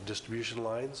distribution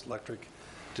lines, electric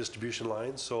distribution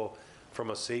lines. So from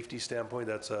a safety standpoint,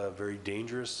 that's a very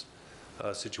dangerous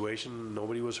situation.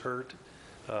 Nobody was hurt,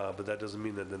 but that doesn't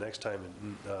mean that the next time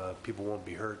people won't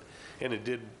be hurt. And it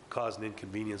did cause an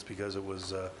inconvenience because it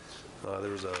was there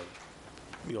was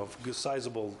a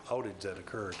sizable outage that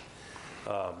occurred.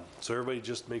 So everybody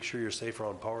just make sure you're safe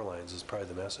around power lines is probably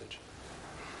the message.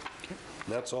 Okay.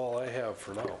 And that's all I have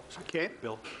for now. Okay.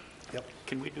 Bill? Yep.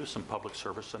 Can we do some public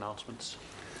service announcements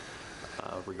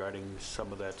regarding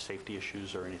some of that safety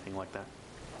issues or anything like that?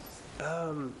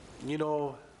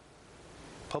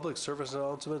 Public service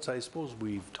announcements, I suppose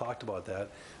we've talked about that.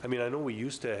 I mean, I know we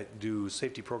used to do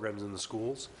safety programs in the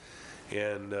schools,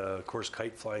 and of course,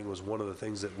 kite flying was one of the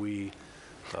things that we...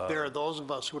 There are those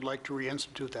of us who would like to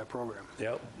reinstitute that program.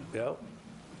 Yep.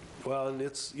 Well, and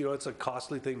it's, it's a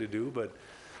costly thing to do, but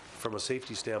from a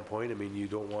safety standpoint, I mean, you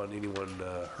don't want anyone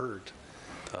hurt.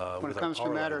 When it comes to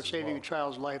a matter of saving a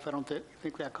child's life, I don't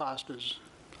think that cost is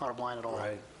out of line at all.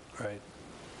 Right.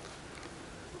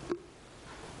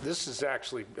 This is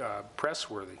actually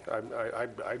press-worthy. I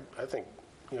think,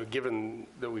 given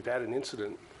that we've had an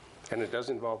incident and it does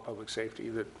involve public safety,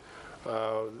 that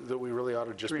we really ought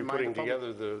to just be putting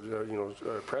together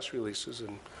the press releases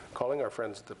and calling our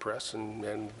friends at the press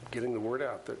and getting the word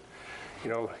out that,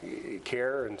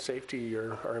 care and safety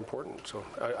are important. So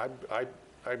I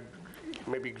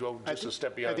maybe go just a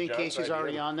step beyond I think John's Casey's idea.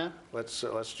 already on that.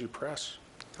 Let's do press.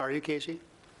 Are you, Casey?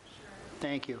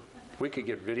 Thank you. We could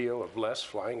get video of Les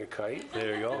flying a kite.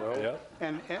 There you go.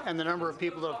 Yeah. And the number of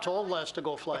people that have told Les to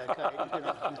go fly a kite. Are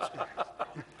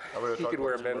we gonna He talk could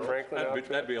wear a about Ben squirrels? Franklin outfit.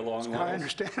 That'd be a long I line.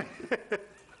 understand.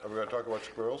 Are we going to talk about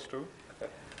squirrels too?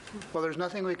 Well, there's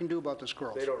nothing we can do about the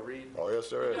squirrels. They don't read. Oh, yes,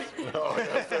 there is. Oh,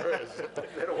 yes, there is.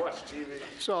 They don't watch TV.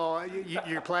 So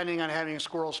you're planning on having a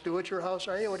squirrel stew at your house,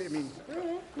 are you? What do you mean?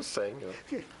 Just saying,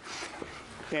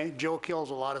 Okay, Joe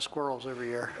kills a lot of squirrels every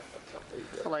year.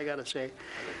 That's all I got to say.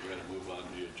 We're going to move on to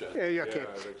the agenda. Yeah, okay.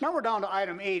 Now we're down to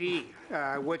item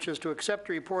 8E, which is to accept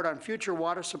a report on future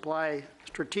water supply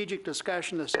strategic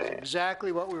discussion. This is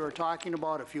exactly what we were talking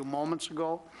about a few moments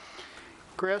ago.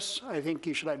 Chris, I think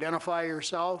you should identify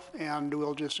yourself, and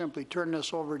we'll just simply turn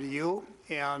this over to you.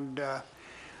 And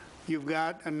you've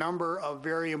got a number of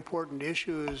very important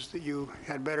issues that you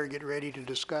had better get ready to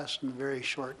discuss in the very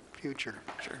short future.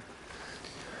 Sure.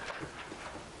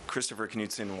 Christopher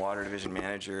Knudsen, Water Division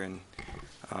Manager, and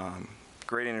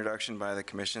great introduction by the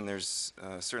Commission. There's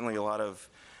certainly a lot of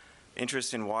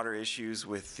interest in water issues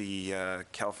with the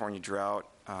California drought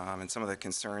and some of the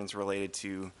concerns related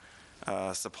to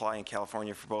supply in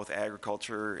California for both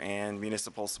agriculture and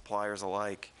municipal suppliers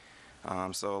alike.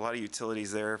 So a lot of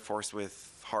utilities there forced with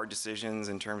hard decisions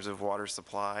in terms of water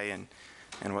supply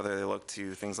and whether they look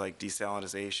to things like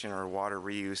desalinization or water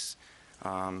reuse.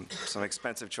 Some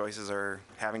expensive choices are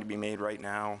having to be made right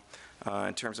now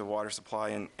in terms of water supply.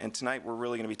 And tonight we're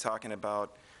really going to be talking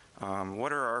about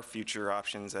what are our future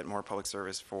options at Moorhead Public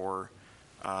Service for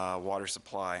water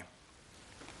supply.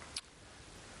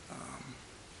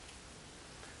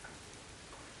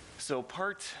 So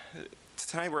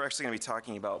tonight we're actually going to be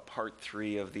talking about part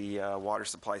 3 of the water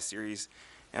supply series.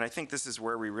 And I think this is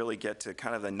where we really get to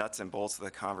kind of the nuts and bolts of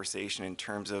the conversation in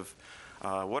terms of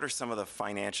what are some of the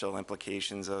financial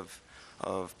implications of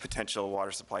potential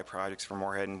water supply projects for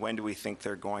Moorhead, and when do we think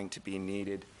they're going to be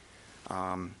needed.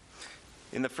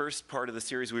 In the first part of the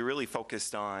series, we really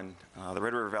focused on the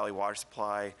Red River Valley Water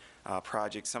Supply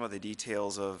project, some of the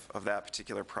details of that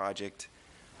particular project.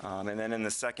 And then in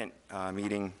the second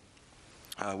meeting,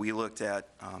 we looked at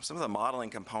some of the modeling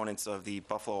components of the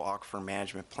Buffalo Aquifer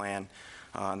Management Plan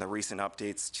and the recent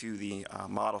updates to the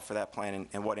model for that plan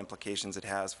and what implications it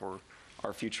has for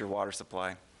our future water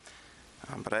supply.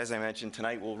 But as I mentioned,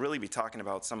 tonight we'll really be talking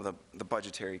about some of the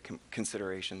budgetary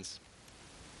considerations.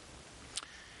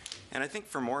 And I think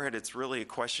for Moorhead, it's really a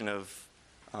question of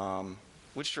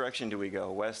which direction do we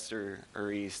go, west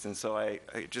or east? And so I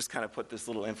just kind of put this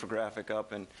little infographic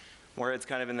up, and Moorhead's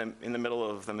kind of in the middle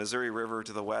of the Missouri River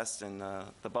to the west and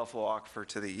the Buffalo Aquifer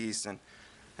to the east, and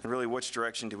really which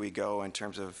direction do we go in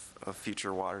terms of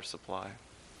future water supply?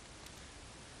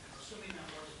 Assuming that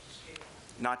wasn't to scale.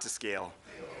 Not to scale.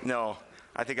 No.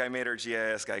 I think I made our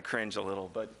GIS guy cringe a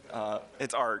little, but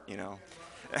it's art, you know.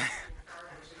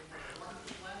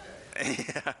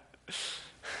 Yeah.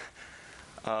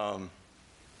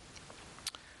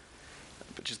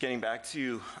 But just getting back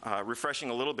to refreshing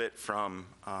a little bit from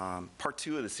part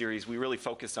 2 of the series, we really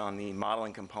focused on the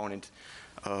modeling component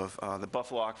of the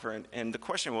Buffalo Aquifer. And the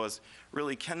question was,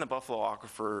 really, can the Buffalo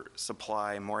Aquifer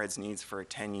supply Moorhead's needs for a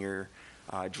 10-year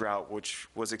drought, which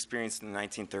was experienced in the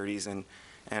 1930s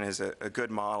and is a good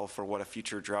model for what a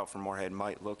future drought for Moorhead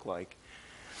might look like.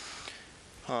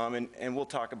 And we'll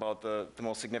talk about the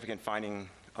most significant finding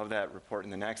of that report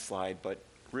in the next slide, but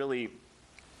really,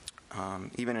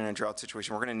 even in a drought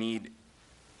situation, we're going to need,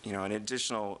 an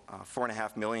additional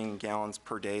 4.5 million gallons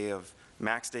per day of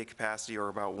max day capacity, or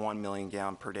about 1 million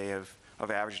gallon per day of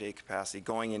average day capacity.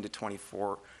 Going into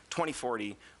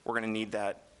 2040, we're going to need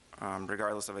that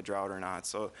regardless of a drought or not.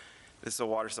 So this is a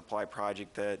water supply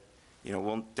project that,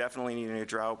 we'll definitely need in a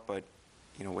drought, but,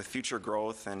 with future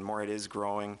growth, and Moorhead is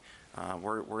growing,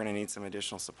 we're going to need some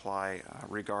additional supply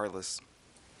regardless.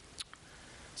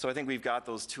 So I think we've got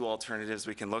those two alternatives.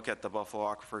 We can look at the Buffalo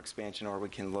Aquifer expansion, or we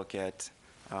can look at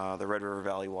the Red River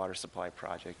Valley Water Supply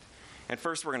Project. And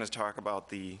first, we're going to talk about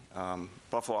the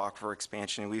Buffalo Aquifer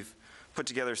expansion. We've put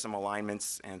together some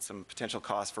alignments and some potential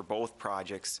costs for both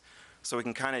projects, so we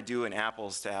can kind of do an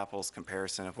apples-to-apples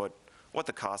comparison of what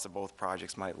the cost of both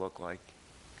projects might look like.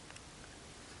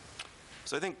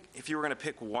 So I think if you were going to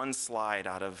pick one slide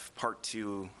out of part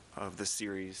 2 of the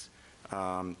series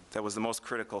that was the most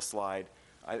critical slide,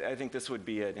 I think this would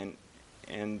be it.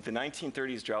 And the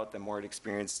 1930s drought that Moorhead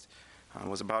experienced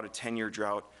was about a 10-year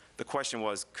drought. The question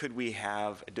was, could we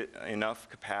have enough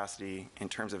capacity in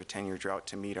terms of a 10-year drought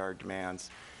to meet our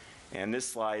demands? And this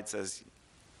slide says,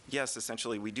 yes,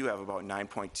 essentially we do have about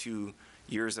 9.2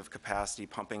 years of capacity,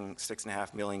 pumping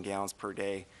 6.5 million gallons per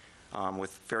day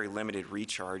with very limited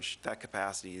recharge. That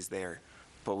capacity is there,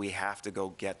 but we have to go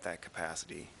get that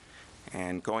capacity.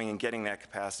 And going and getting that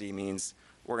capacity means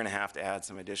we're going to have to add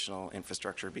some additional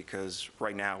infrastructure, because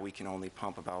right now we can only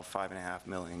pump about 5.5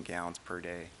 million gallons per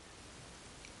day.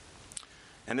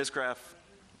 And this graph,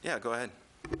 yeah, go ahead.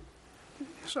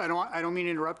 So I don't mean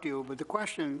to interrupt you, but the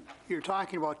question, you're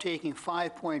talking about taking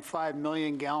 5.5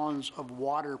 million gallons of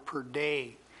water per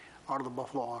day out of the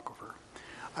Buffalo Aquifer.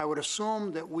 I would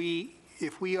assume that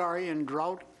if we are in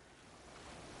drought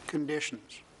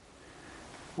conditions,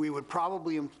 we would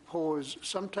probably impose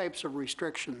some types of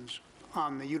restrictions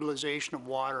on the utilization of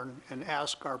water and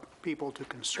ask our people to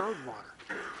conserve water.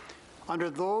 Under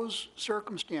those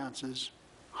circumstances,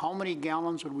 how many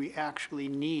gallons would we actually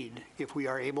need if we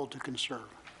are able to conserve?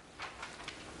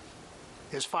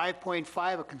 Is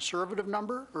 5.5 a conservative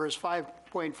number, or is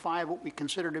 5.5 what we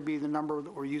consider to be the number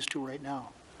that we're used to right now?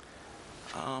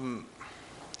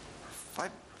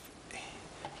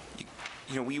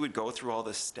 We would go through all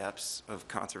the steps of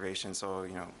conservation, so,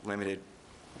 limited,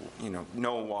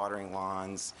 no watering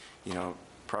lawns,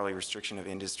 probably restriction of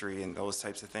industry and those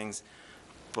types of things.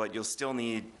 But you'll still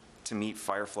need to meet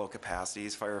fire flow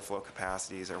capacities. Fire flow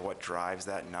capacities are what drives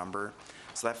that number.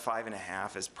 So that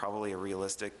 5.5 is probably a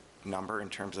realistic number in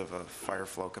terms of a fire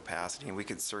flow capacity, and we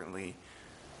could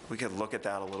look at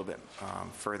that a little bit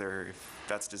further if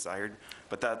that's desired.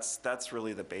 But that's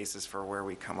really the basis for where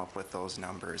we come up with those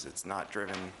numbers. It's not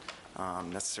driven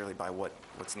necessarily by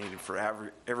what's needed for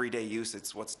everyday use.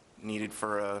 It's what's needed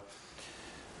for a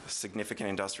significant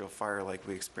industrial fire like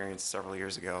we experienced several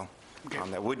years ago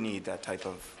that would need that type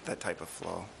of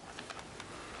flow.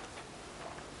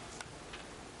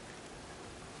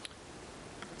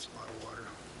 That's a lot of water.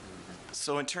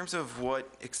 So in terms of what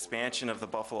expansion of the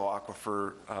Buffalo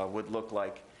Aquifer would look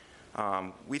like,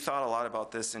 we thought a lot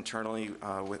about this internally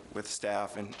with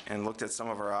staff and looked at some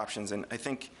of our options. And I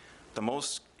think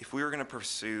if we were going to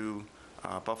pursue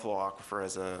Buffalo Aquifer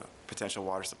as a potential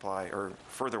water supply or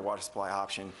further water supply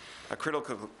option, a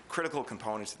critical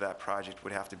component to that project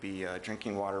would have to be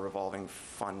drinking water revolving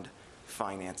fund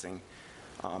financing,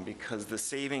 because the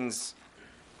savings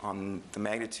on the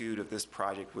magnitude of this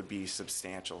project would be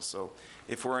substantial. So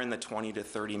if we're in the $20 to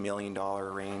 $30 million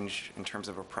range in terms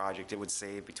of a project, it would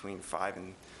save between $5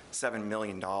 and $7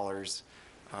 million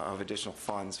of additional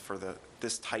funds for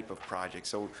this type of project.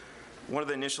 So one of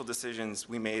the initial decisions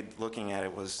we made looking at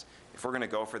it was, if we're going to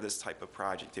go for this type of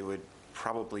project, it would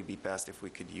probably be best if we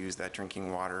could use that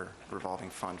drinking water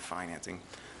revolving fund financing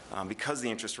because the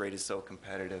interest rate is so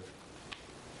competitive.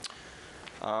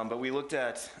 But we looked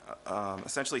at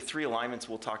essentially 3 alignments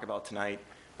we'll talk about tonight.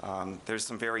 There's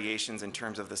some variations in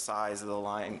terms of the size of the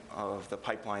line of the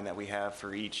pipeline that we have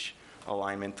for each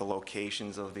alignment, the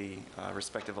locations of the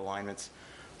respective alignments.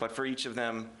 But for each of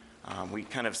them, we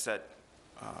kind of set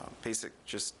basic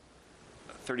just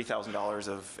 $30,000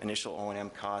 of initial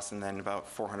O&M costs and then about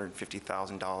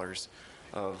 $450,000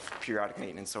 of periodic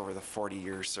maintenance over the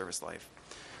 40-year service life.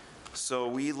 So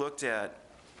we looked at,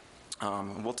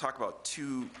 we'll talk about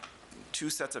two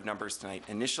sets of numbers tonight,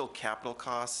 initial capital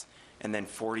costs and then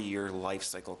 40-year life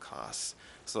cycle costs.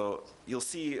 So you'll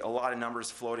see a lot of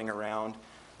numbers floating around,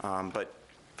 but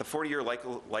the 40-year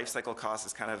life cycle cost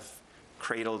is kind of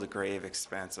cradle to grave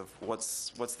expense of what's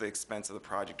the expense of the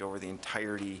project over the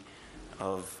entirety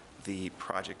of the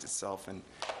project itself.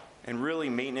 And really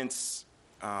maintenance,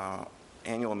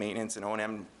 annual maintenance and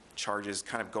O&M charges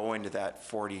kind of go into that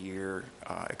 40-year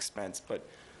expense. But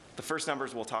the first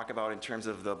numbers we'll talk about in terms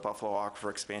of the Buffalo Aquifer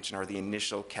expansion are the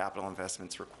initial capital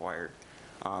investments required.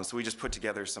 So we just put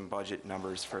together some budget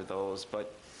numbers for those.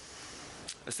 But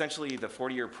essentially, the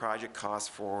 40-year project cost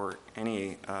for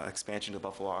any expansion to the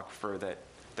Buffalo Aquifer that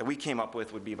we came up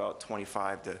with would be about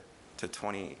 $25 to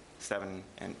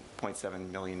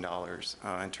 $27.7 million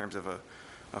in terms of a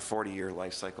 40-year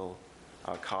life cycle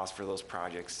cost for those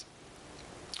projects.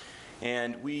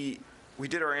 And we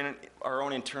did our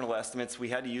own internal estimates. We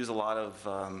had to use a lot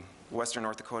of Western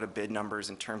North Dakota bid numbers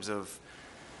in terms of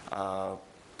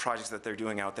projects that they're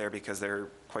doing out there, because there,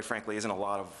 quite frankly, isn't a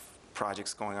lot of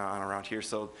projects going on around here.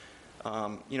 So,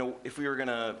 you know, if we were going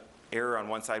to err on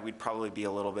one side, we'd probably be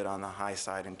a little bit on the high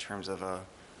side in terms of a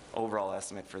overall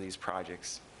estimate for these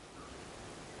projects.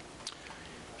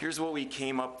 Here's what we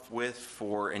came up with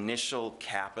for initial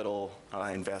capital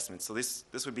investments. So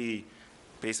this would be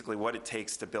basically what it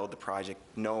takes to build the project.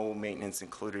 No maintenance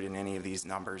included in any of these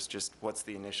numbers, just what's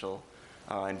the initial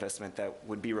investment that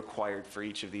would be required for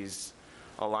each of these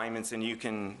alignments. And you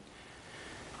can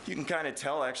kind of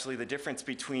tell actually the difference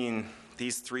between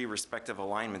these 3 respective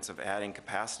alignments of adding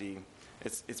capacity.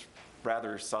 It's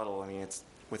rather subtle. I mean, it's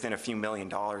within a few $1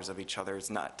 million of each other.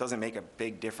 Doesn't make a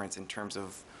big difference in terms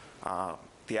of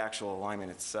the actual alignment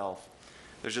itself.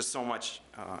 There's just so much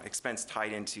expense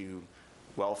tied into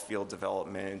well field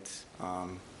development,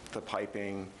 the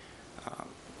piping,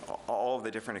 all of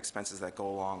the different expenses that go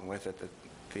along with it.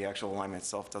 The actual alignment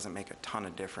itself doesn't make a ton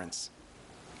of difference.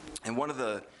 And one of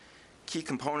the key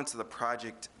components of the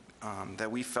project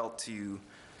that we felt to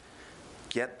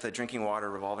get the drinking water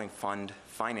revolving fund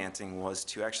financing was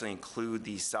to actually include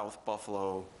the South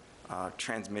Buffalo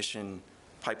transmission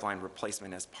pipeline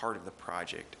replacement as part of the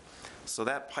project. So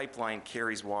that pipeline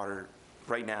carries water.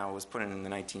 Right now, it was put in the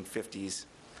 1950s.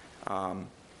 And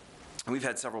we've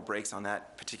had several breaks on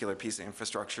that particular piece of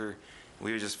infrastructure.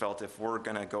 We just felt if we're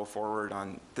going to go forward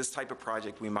on this type of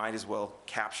project, we might as well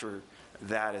capture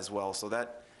that as well. So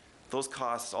those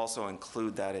costs also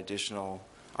include that additional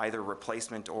either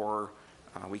replacement or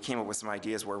we came up with some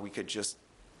ideas where we could just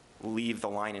leave the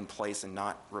line in place and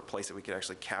not replace it. We could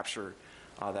actually capture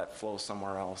that flow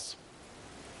somewhere else.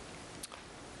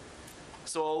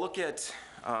 So I'll look at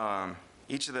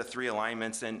each of the 3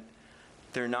 alignments, and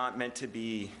they're not meant to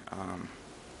be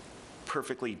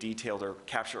perfectly detailed or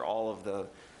capture all of the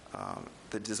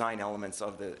the design elements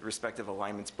of the respective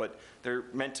alignments, but they're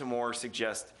meant to more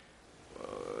suggest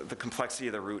the complexity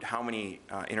of the route, how many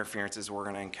interferences we're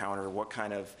going to encounter, what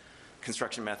kind of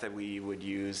construction method we would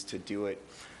use to do it.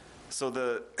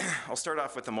 So I'll start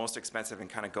off with the most expensive and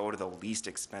kind of go to the least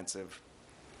expensive.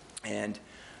 And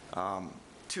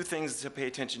two things to pay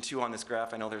attention to on this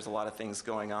graph. I know there's a lot of things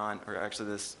going on, or actually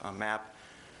this map,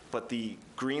 but the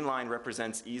green line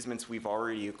represents easements we've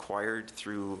already acquired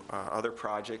through other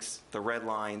projects. The red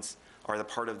lines are the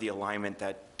part of the alignment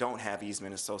that don't have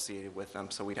easement associated with them,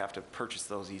 so we'd have to purchase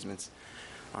those easements.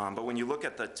 But when you look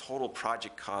at the total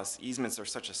project costs, easements are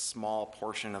such a small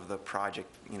portion of the project,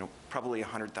 probably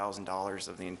 $100,000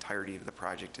 of the entirety of the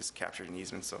project is captured in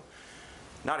easements, so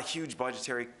not a huge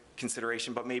budgetary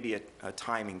consideration, but maybe a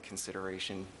timing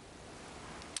consideration.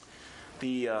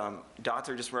 The dots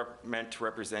are just meant to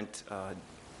represent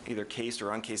either cased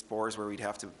or uncased bores where we'd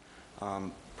have to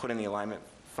put in the alignment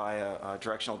via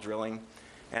directional drilling.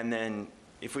 And then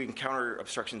if we encounter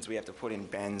obstructions, we have to put in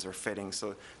bends or fittings.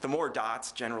 So the more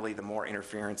dots, generally, the more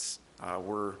interference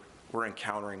we're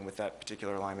encountering with that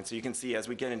particular alignment. So you can see as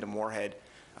we get into Moorhead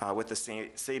with the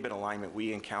Sabin alignment,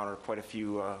 we encounter quite a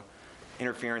few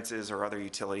interferences or other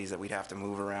utilities that we'd have to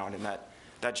move around, and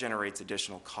that generates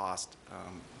additional cost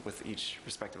with each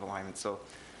respective alignment. So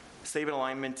Sabin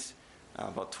alignment,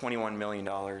 about $21 million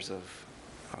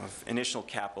of initial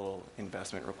capital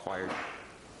investment required.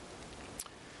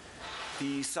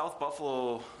 The South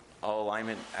Buffalo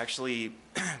alignment, actually,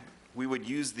 we would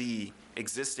use the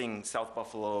existing South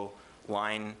Buffalo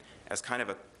line as kind of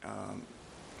a,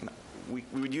 we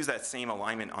would use that same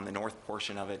alignment on the north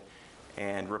portion of it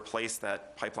and replace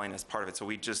that pipeline as part of it. So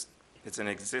it's an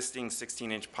existing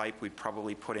 16-inch pipe. We'd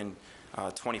probably put in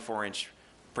 24-inch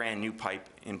brand new pipe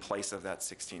in place of that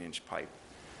 16-inch pipe.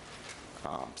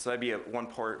 So that'd be one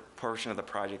portion of the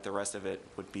project. The rest of it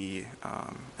would be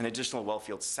an additional well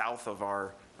field south of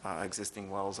our existing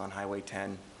wells on Highway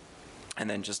 10, and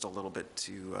then just a little bit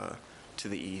to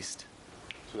the east.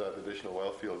 So that additional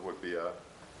well field would be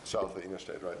south of the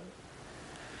interstate, right?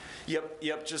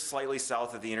 Yep, just slightly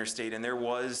south of the interstate. And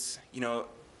there's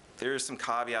some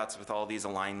caveats with all these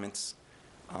alignments.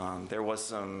 There was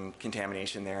some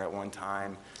contamination there at one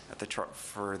time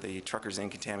for the Truckers Inn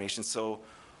contamination. So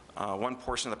one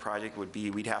portion of the project would be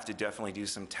we'd have to definitely do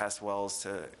some test wells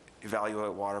to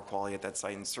evaluate water quality at that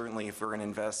site. And certainly if we're going to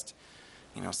invest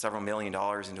several $1 million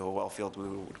into a well field, we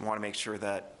would want to make sure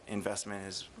that investment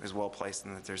is well placed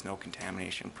and that there's no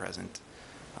contamination present,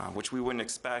 which we wouldn't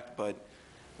expect, but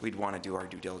we'd want to do our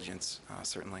due diligence,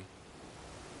 certainly.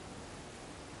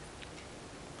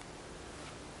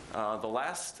 The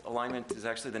last alignment is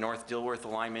actually the North Dilworth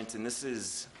alignment, and this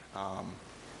is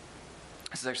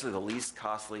actually the least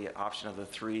costly option of the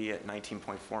three at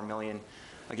 $19.4 million.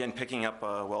 Again, picking up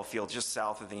a well field just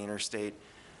south of the interstate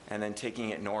and then taking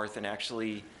it north. And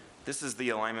actually, this is the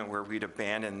alignment where we'd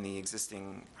abandon the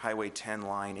existing Highway 10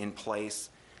 line in place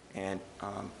and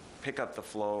pick up the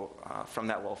flow from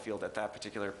that well field at that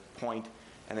particular point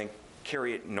and then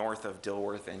carry it north of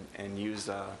Dilworth and use,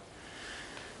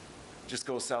 just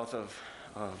go south of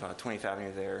 20th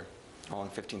Avenue there along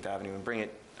 15th Avenue and bring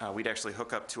it. We'd actually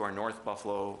hook up to our North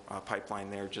Buffalo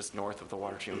pipeline there, just north of the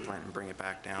water treatment plant, and bring it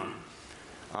back down.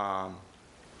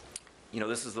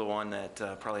 This is the one that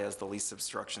probably has the least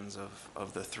obstructions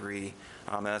of the three.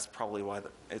 And that's probably why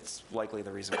it's likely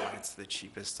the reason why it's the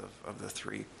cheapest of the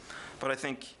three. But I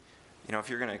think, if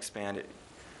you're going to expand it,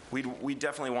 we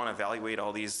definitely want to evaluate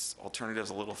all these alternatives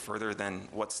a little further than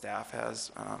what staff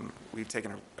has. We've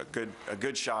taken a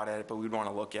good shot at it, but we'd want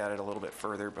to look at it a little bit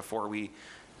further before we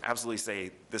absolutely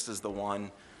say this is the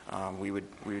one. We would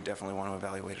definitely want to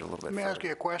evaluate it a little bit further. Let me ask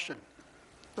you a question.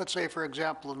 Let's say, for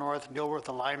example, the North Dilworth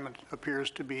alignment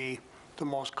appears to be the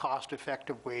most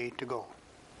cost-effective way to go,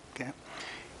 okay?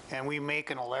 And we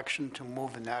make an election to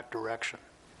move in that direction.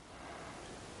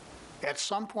 At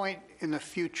some point in the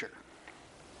future,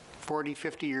 40,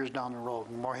 50 years down the road,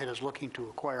 Moorhead is looking to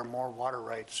acquire more water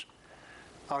rights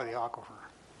out of the aquifer.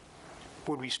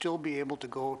 Would we still be able to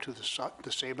go to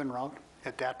the Sabin route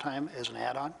at that time as an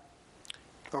add-on?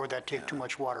 Or would that take too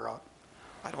much water out?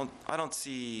 I don't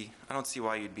see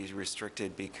why you'd be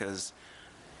restricted because,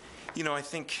 I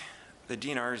think the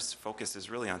DNR's focus is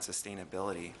really on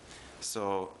sustainability.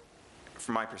 So,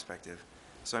 from my perspective,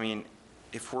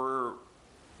 if we're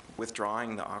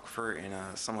withdrawing the aquifer in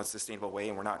a somewhat sustainable way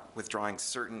and we're not withdrawing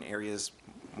certain areas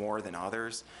more than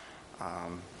others,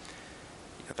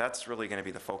 that's really going to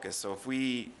be the focus. So if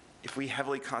we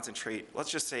heavily concentrate, let's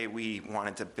just say we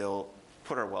wanted to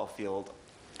put our well field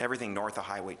everything north of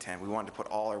Highway 10. We wanted to put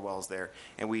all our wells there,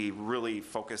 and we really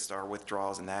focused our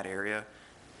withdrawals in that area.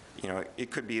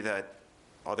 it could be that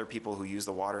other people who use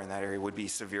the water in that area would be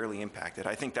severely impacted.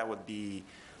 I think that would be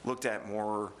looked at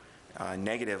more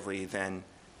negatively than,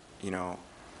 a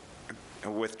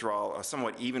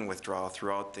somewhat even withdrawal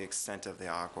throughout the extent of the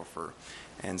aquifer.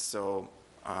 And so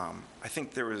I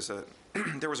think there was a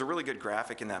there was a really good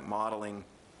graphic in that modeling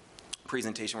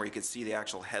presentation where you could see the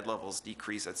actual head levels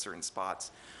decrease at certain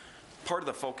spots. Part of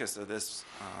the focus of this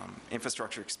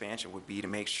infrastructure expansion would be to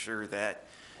make sure that,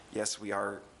 yes, we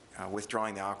are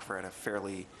withdrawing the aquifer at a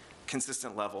fairly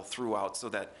consistent level throughout so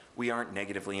that we aren't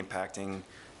negatively impacting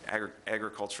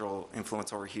agricultural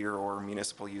influence over here or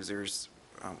municipal users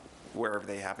wherever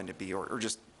they happen to be, or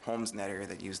just homes in that area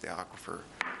that use the aquifer.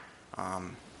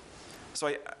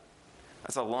 So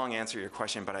that's a long answer to your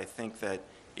question, but I think that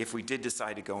if we did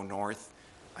decide to go north,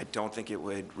 I don't think it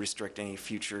would restrict any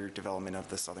future development of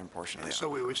the southern portion of the aquifer. So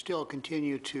we would still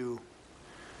continue to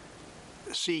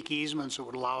seek easements that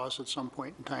would allow us at some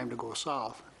point in time to go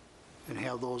south and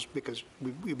have those, because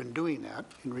we've been doing that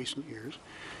in recent years,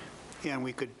 and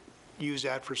we could use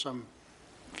that for some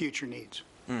future needs.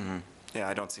 Mm-hmm. Yeah,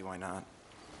 I don't see why not.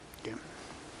 Okay.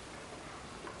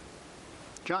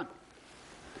 John?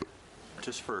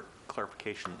 Just for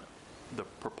clarification, the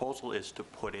proposal is to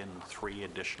put in 3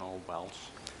 additional wells?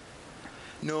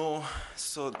 No,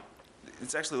 so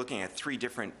it's actually looking at 3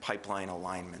 different pipeline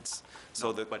alignments.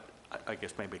 So But I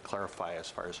guess maybe clarify as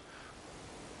far as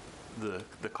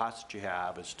the cost that you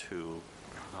have is to,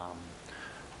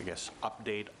 I guess,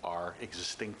 update our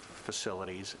existing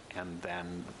facilities, and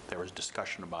then there was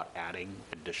discussion about adding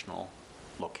additional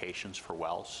locations for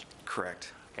wells?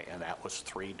 Correct. Okay, and that was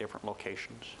 3 different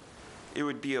locations? It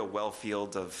would be a well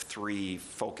field of 3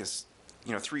 focused,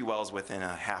 3 wells within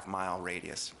a half-mile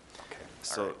radius. Okay.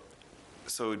 So, All right.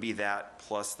 so it would be that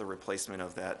plus the replacement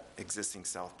of that existing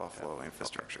South Buffalo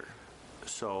infrastructure.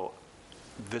 So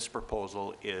this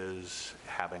proposal is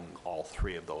having all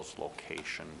 3 of those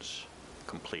locations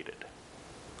completed?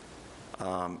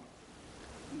 No,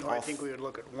 I think we would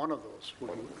look at one of those.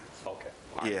 wouldn't we? Okay.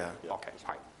 All right. Yeah. Okay, all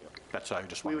right. That's, I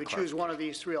just We wanted to would choose one of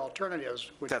these 3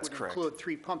 alternatives, which That's would correct. include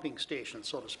 3 pumping stations,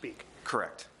 so to speak.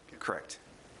 Correct. Correct.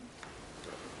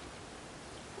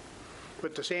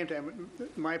 But at the same time,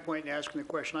 my point in asking the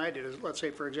question I did is, let's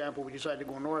say, for example, we decide to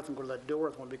go north and go to that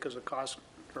Dilworth one because of cost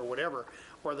or whatever,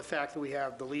 or the fact that we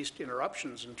have the least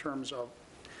interruptions in terms of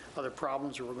other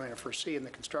problems that we're going to foresee in the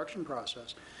construction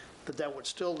process, but that would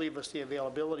still leave us the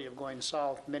availability of going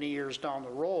south many years down the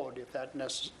road if that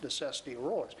necessity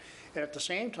arose. And at the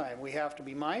same time, we have to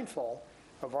be mindful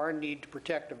of our need to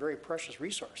protect a very precious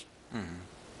resource.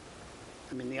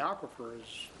 I mean, the aquifer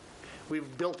is,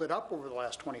 we've built it up over the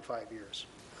last 25 years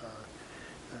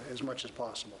as much as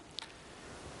possible.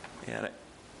 Yeah.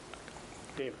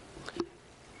 Dave?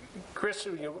 Chris,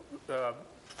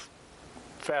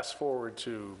 fast forward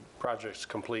to projects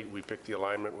complete, we picked the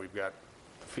alignment, we've got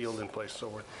the field in place, so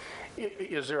forth.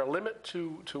 Is there a limit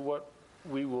to what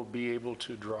we will be able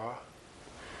to draw?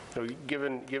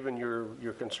 Given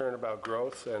your concern about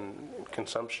growth and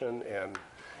consumption, and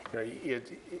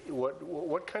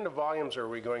what kind of volumes are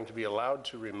we going to be allowed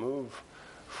to remove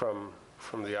from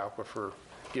the aquifer,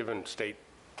 given state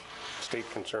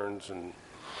concerns and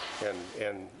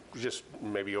just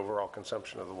maybe overall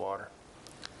consumption of the water?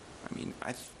 I mean,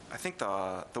 I think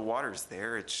the water's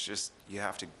there. It's just you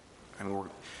have to. I mean,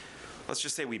 let's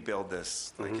just say we build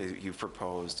this like you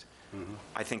proposed.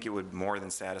 I think it would more than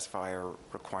satisfy our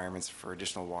requirements for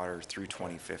additional water through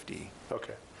 2050.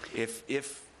 Okay.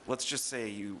 If let's just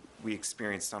say we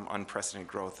experience some unprecedented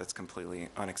growth that's completely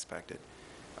unexpected,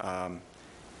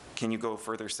 can you go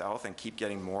further south and keep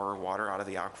getting more water out of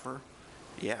the aquifer?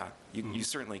 Yeah, you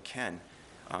certainly can,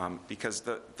 because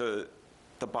the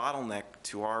bottleneck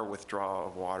to our withdrawal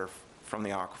of water from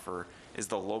the aquifer is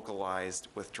the localized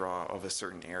withdrawal of a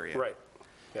certain area. Right.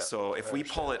 Yeah, So if I we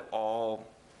understand pull it all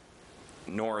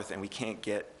north and we can't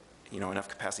get enough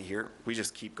capacity here, we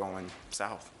just keep going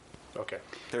south. Okay.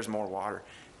 There's more water.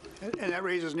 And that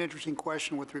raises an interesting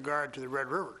question with regard to the Red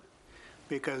River,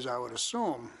 because I would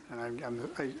assume, and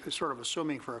I'm sort of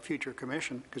assuming for a future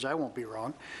commission, because I won't be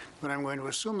around, but I'm going to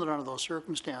assume that under those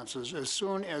circumstances, as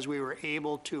soon as we were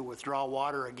able to withdraw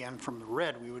water again from the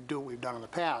Red, we would do what we've done in the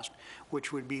past,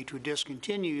 which would be to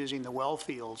discontinue using the well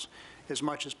fields as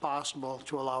much as possible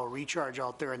to allow a recharge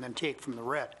out there and then take from the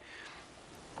Red,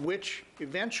 which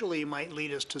eventually might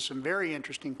lead us to some very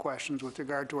interesting questions with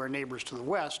regard to our neighbors to the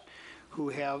west, who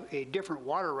have a different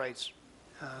water rights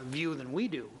view than we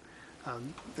do.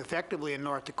 Effectively, in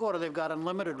North Dakota, they've got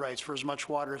unlimited rights for as much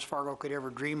water as Fargo could ever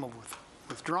dream of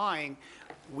withdrawing,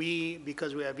 we,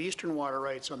 because we have eastern water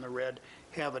rights on the Red,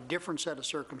 have a different set of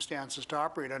circumstances to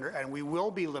operate under, and we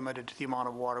will be limited to the amount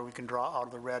of water we can draw out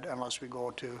of the Red unless we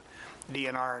go to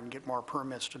DNR and get more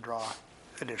permits to draw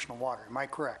additional water. Am I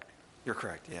correct? You're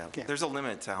correct, yeah. Okay. There's a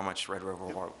limit to how much Red River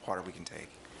water we can take.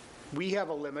 We have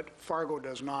a limit, Fargo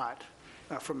does not,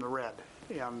 from the Red.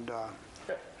 And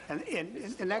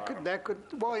that could,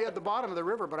 well, yeah, at the bottom of the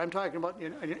river, but I'm talking about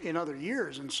in other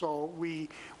years. And so we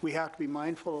have to be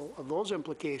mindful of those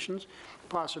implications.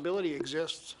 Possibility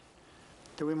exists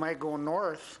that we might go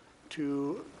north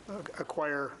to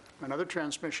acquire another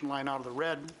transmission line out of the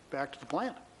Red back to the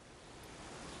plant,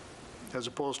 as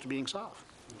opposed to being south,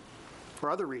 for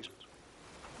other reasons.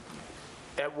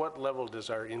 At what level does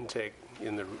our intake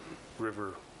in the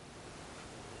river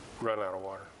run out of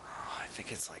water? I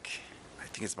think it's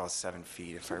about 7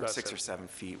 feet. If I were About 6 or 7. 7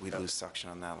 feet, we'd lose suction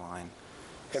on that line.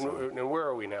 And where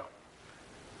are we now?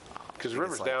 Because the think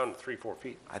river's it's like- down 3-4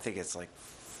 feet. I think it's like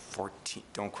 14,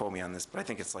 don't quote me on this, but I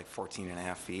think it's like 14 and a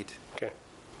half feet. Okay.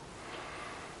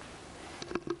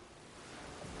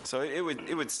 So it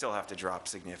would still have to drop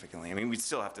significantly. I mean, we'd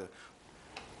still have to,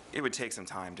 it would take some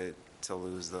time to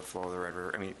lose the flow of the Red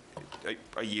River. I mean,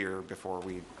 a year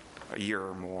a year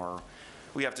or more.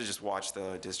 We have to just watch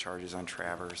the discharges on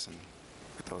Traverse and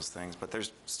those things, but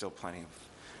there's still plenty of,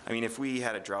 I mean, if we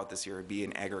had a drought this year, it'd be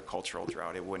an agricultural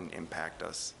drought. It wouldn't impact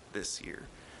us this year.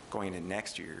 Going into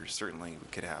next year, certainly we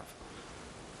could have.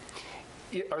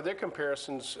 Are there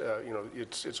comparisons,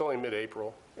 it's only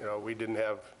mid-April, we didn't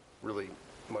have really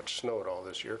much snow at all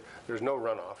this year. There's no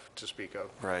runoff to speak of.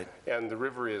 Right. And the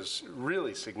river is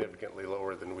really significantly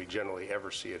lower than we generally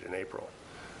ever see it in April.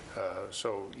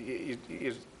 So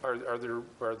are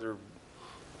there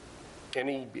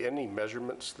any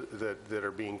measurements that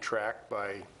are being tracked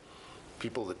by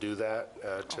people that do that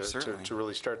certainly. to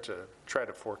really start to try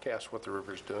to forecast what the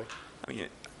river's doing? I mean,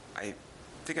 I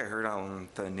think I heard on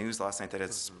the news last night that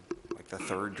it's like the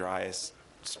third driest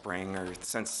spring, or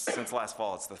since last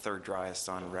fall, it's the third driest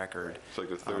on record. It's like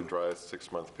the third driest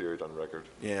 6-month period on record.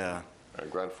 Yeah, And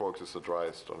Grand Forks is the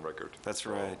driest on record. that's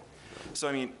right. So,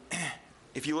 I mean,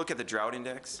 if you look at the drought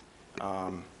index,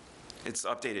 it's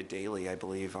updated daily, I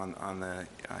believe, on the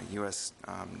U.S.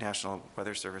 National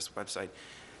Weather Service website.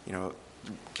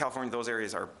 California, those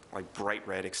areas are like bright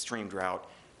red, extreme drought.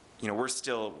 We're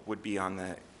still would be on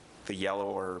the yellow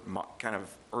or kind of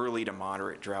early to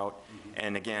moderate drought.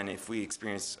 And again, if we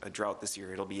experience a drought this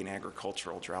year, it'll be an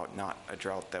agricultural drought, not a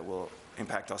drought that will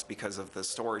impact us because of the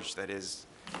storage that is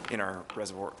in our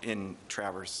reservoir in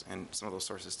Traverse and some of those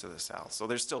sources to the south. So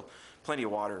there's still plenty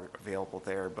of water available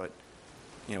there, but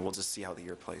we'll just see how the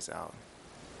year plays out.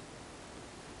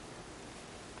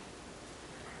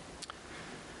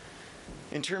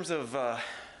 In terms of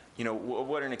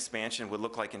what an expansion would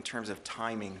look like in terms of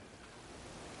timing,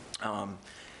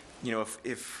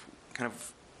 if kind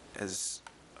of as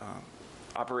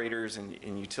operators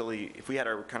and utility, if we had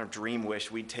our kind of dream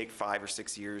wish, we'd take 5 or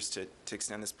 6 years to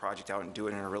extend this project out and do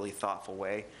it in a really thoughtful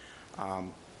way.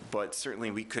 But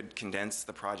certainly we could condense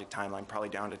the project timeline probably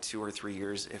down to 2 or 3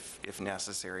 years if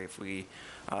necessary, if we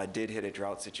did hit a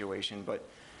drought situation. But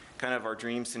kind of our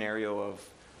dream scenario of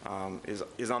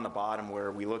is on the bottom,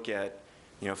 where we look at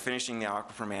finishing the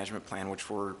aquifer management plan, which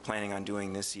we're planning on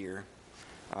doing this year.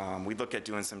 We'd look at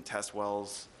doing some test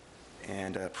wells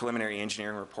and a preliminary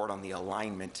engineering report on the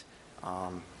alignment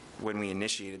when we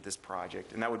initiated this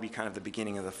project. And that would be kind of the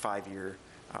beginning of the 5-year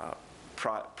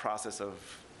process of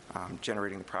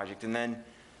generating the project. And then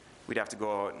we'd have to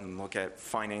go out and look at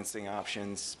financing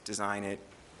options, design it,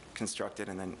 construct it,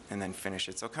 and then finish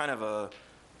it. So kind of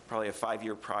probably a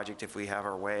 5-year project if we have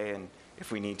our way, and if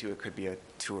we need to, it could be a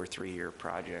 2 or 3 year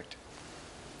project.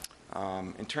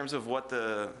 In terms of what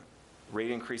the rate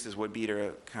increases would be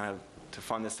to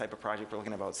fund this type of project, we're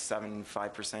looking at about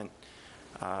 7.5%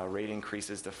 rate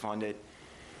increases to fund it.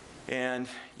 And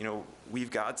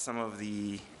we've got some of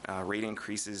the rate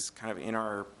increases kind of in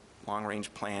our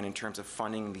long-range plan in terms of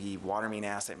funding the water main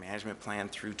asset management plan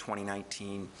through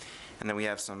 2019. And then we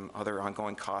have some other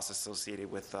ongoing costs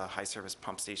associated with the high service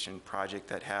pump station project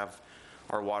that have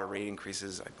our water rate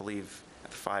increases, I believe, at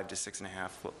the 5 to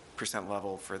 6.5%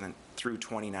 level through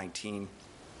 2019.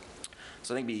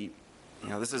 So I think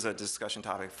this is a discussion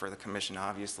topic for the commission,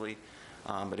 obviously,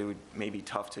 but it would maybe be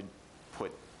tough to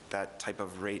put that type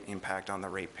of rate impact on the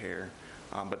ratepayer.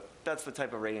 But that's the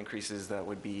type of rate increases that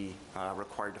would be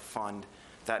required to fund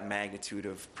that magnitude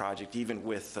of project, even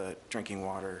with the drinking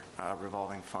water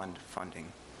revolving fund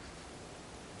funding.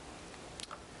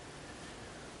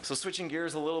 So switching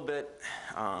gears a little bit,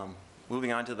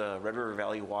 moving on to the Red River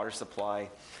Valley water supply.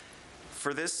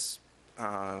 For this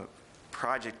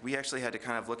project, we actually had to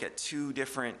kind of look at two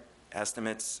different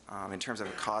estimates in terms of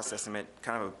a cost estimate,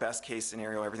 kind of a best-case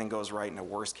scenario, everything goes right, and a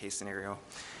worst-case scenario.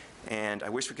 And I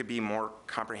wish we could be more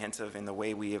comprehensive in the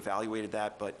way we evaluated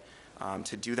that, but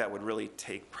to do that would really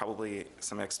take probably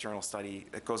some external study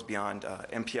that goes beyond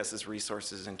MPS's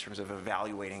resources in terms of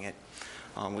evaluating it,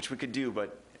 which we could do,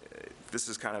 but this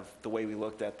is kind of the way we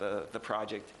looked at the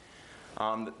project.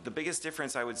 The biggest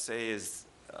difference, I would say, is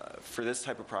for this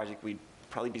type of project, we'd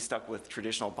probably be stuck with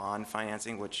traditional bond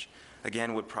financing, which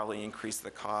again would probably increase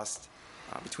the cost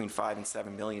between $5 and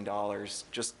 $7 million.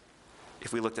 Just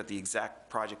if we looked at the exact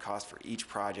project cost for each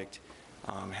project,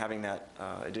 having that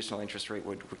additional interest rate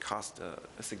would cost a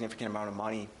significant amount of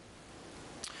money.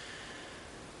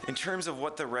 In terms of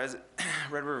what the Red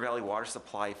River Valley Water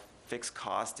Supply fixed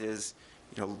cost is,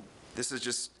 this is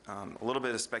just a little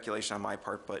bit of speculation on my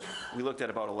part, but we looked at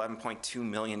about $11.2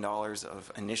 million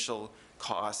of initial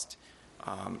cost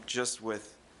just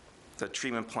with the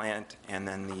treatment plant and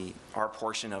then our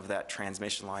portion of that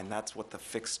transmission line. That's what the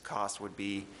fixed cost would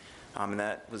be, and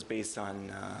that was based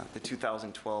on the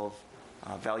 2012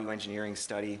 value engineering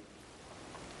study.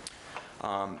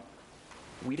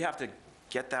 We'd have to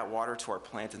get that water to our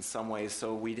plant in some way,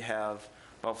 so we'd have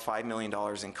about $5 million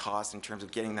in cost in terms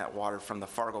of getting that water from the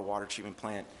Fargo water treatment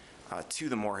plant to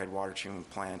the Moorhead water treatment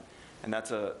plant, and that's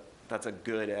a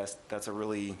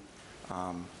really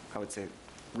I would say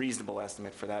reasonable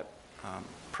estimate for that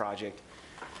project.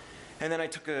 And then I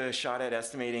took a shot at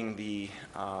estimating the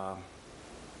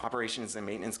operations and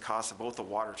maintenance costs of both the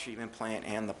water treatment plant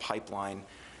and the pipeline,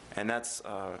 and that's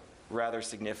rather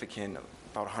significant,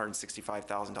 about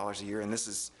 $165,000 a year, and this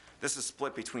is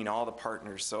split between all the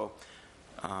partners. So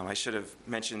I should have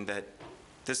mentioned that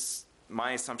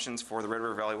my assumptions for the Red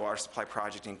River Valley Water Supply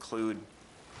Project include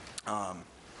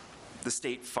the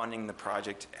state funding the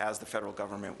project as the federal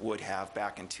government would have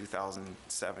back in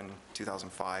 2007,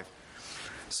 2005.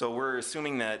 So we're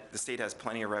assuming that the state has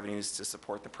plenty of revenues to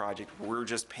support the project. We're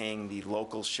just paying the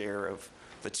local share of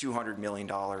the $200 million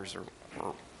or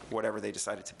whatever they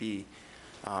decide it to be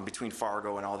between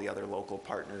Fargo and all the other local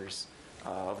partners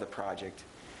of the project.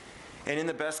 And in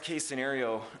the best case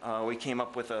scenario, we came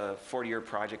up with a 40-year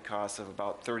project cost of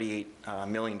about $38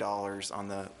 million on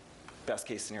the best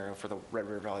case scenario for the Red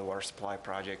River Valley Water Supply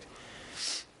Project.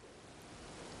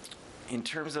 In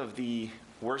terms of the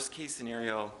worst case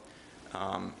scenario,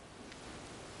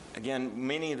 again,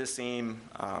 many of the same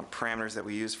parameters that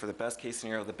we use for the best case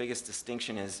scenario. The biggest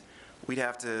distinction is we'd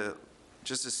have to,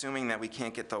 just assuming that we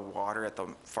can't get the water at the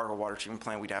Fargo water treatment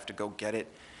plant, we'd have to go get it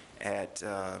at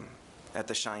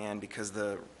the Cheyenne, because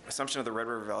the assumption of the Red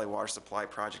River Valley Water Supply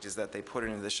Project is that they put it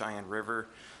into the Cheyenne River,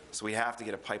 so we have to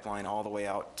get a pipeline all the way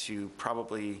out to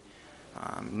probably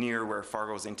near where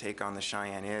Fargo's intake on the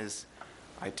Cheyenne is.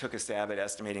 I took a stab at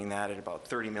estimating that at about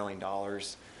 $30 million.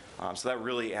 So that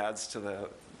really adds to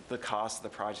the cost of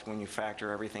the project when you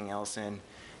factor everything else in,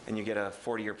 and you get a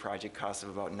 40-year project cost of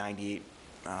about $98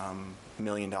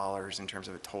 million in terms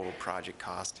of a total project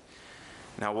cost.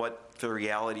 Now, what the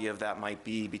reality of that might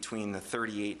be between the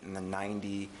 38 and the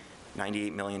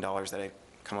 $98 million that I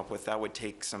come up with, that would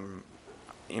take some,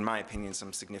 in my opinion,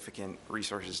 some significant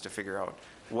resources to figure out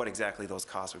what exactly those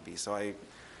costs would be. So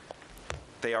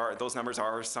those numbers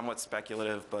are somewhat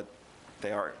speculative, but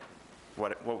they are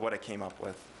what I came up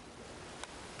with.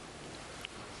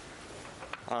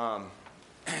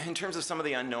 In terms of some of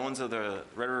the unknowns of the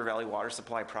Red River Valley Water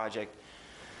Supply Project,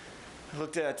 I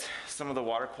looked at some of the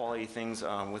water quality things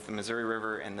with the Missouri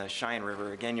River and the Cheyenne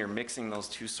River. Again, you're mixing those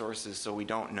two sources, so we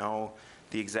don't know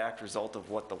the exact result of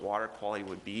what the water quality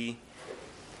would be.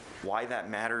 Why that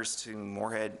matters to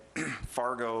Moorhead,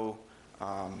 Fargo,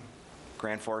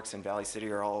 Grand Forks, and Valley City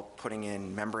are all putting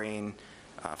in membrane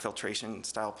filtration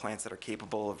style plants that are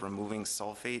capable of removing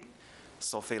sulfate.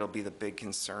 Sulfate will be the big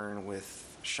concern with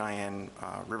Cheyenne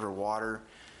River water.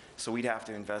 So we'd have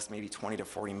to invest maybe $20 to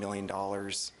 $40 million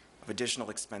of additional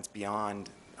expense beyond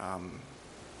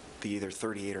the either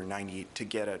 38 or 98 to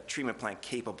get a treatment plant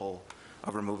capable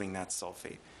of removing that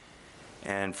sulfate.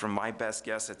 And from my best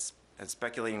guess, it's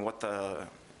speculating what the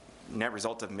net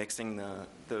result of mixing the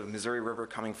Missouri River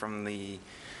coming from the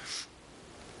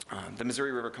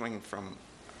Missouri River coming from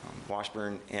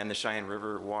Washburn and the Cheyenne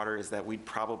River water is that we'd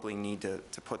probably need to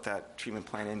put that treatment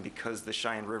plant in, because the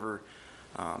Cheyenne River,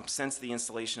 since the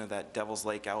installation of that Devil's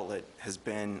Lake outlet, has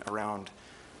been around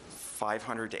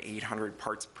 500 to 800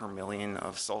 parts per million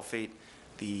of sulfate.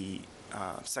 The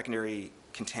secondary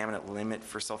contaminant limit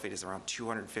for sulfate is around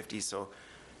 250, so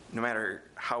no matter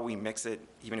how we mix it,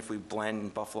 even if we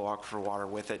blend Buffalo Aquifer water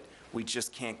with it, we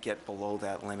just can't get below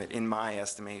that limit, in my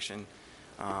estimation.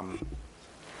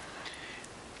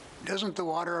 Doesn't the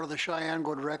water out of the Cheyenne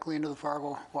go directly into the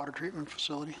Fargo water treatment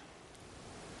facility?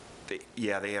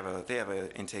 Yeah, they have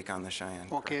a intake on the Cheyenne.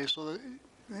 Okay, so,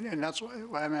 and that's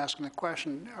why I'm asking the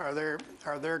question, are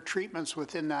there treatments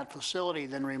within that facility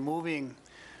then removing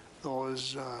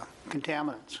those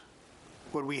contaminants?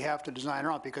 Would we have to design it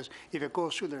out? Because if it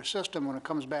goes through their system, when it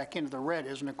comes back into the red,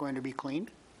 isn't it going to be cleaned?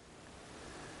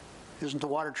 Isn't the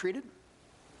water treated?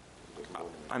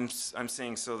 I'm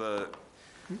saying, so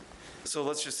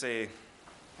let's just say,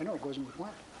 I know it goes in with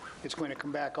what? It's going to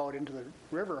come back out into the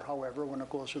river, however, when it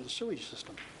goes through the sewage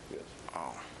system.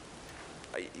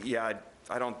 yeah,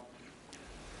 I don't,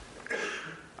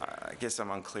 I guess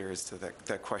I'm unclear as to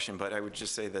that question, but I would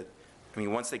just say that, I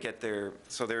mean, once they get there,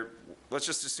 let's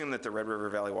just assume that the Red River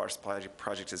Valley Water Supply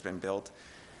Project has been built.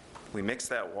 We mix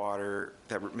that water,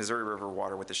 that Missouri River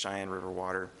water with the Cheyenne River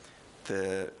water.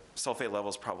 The sulfate level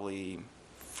is probably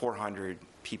 400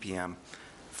 ppm.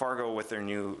 Fargo, with their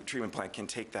new treatment plant, can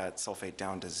take that sulfate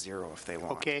down to 0 if they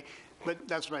want. Okay, but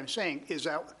that's what I'm saying, is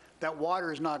that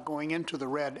water is not going into the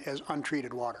red as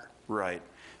untreated water. Right,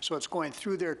 So it's going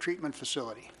through their treatment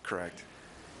facility. correct.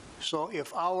 So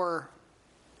if our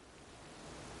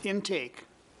intake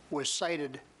was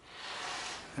sited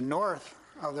north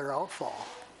of their outfall,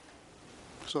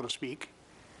 so to speak,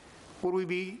 would we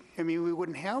be, I mean, we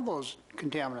wouldn't have those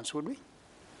contaminants, would we?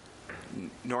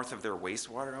 North of their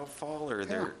wastewater outfall, or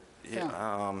their,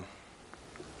 yeah.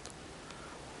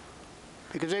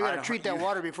 Because they I got to don't- treat that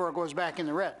water before it goes back in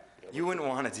the red. you wouldn't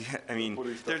want to do, I mean,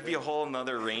 there'd be a whole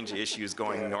nother range of issues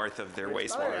going north of their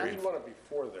wastewater. You'd want it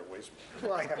before their wastewater.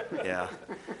 Well, yeah. Yeah.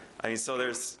 I mean, so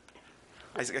there's,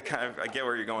 I get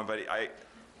where you're going, but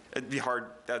it'd be hard,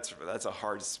 that's a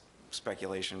hard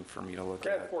speculation for me to look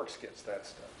Grand at. Forks gets that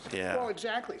stuff. Yeah. Well,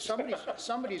 exactly.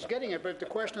 Somebody's getting it, but the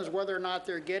question is whether or not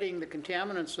they're getting the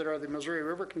contaminants that are the Missouri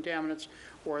River contaminants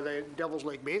or the Devil's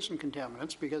Lake Basin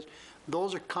contaminants, because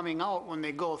those are coming out when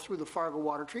they go through the Fargo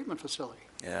Water Treatment Facility.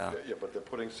 Yeah. Yeah, but they're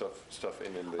putting stuff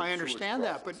in the I understand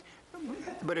that, but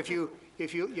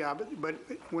but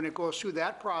when it goes through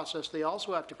that process, they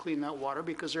also have to clean that water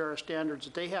because there are standards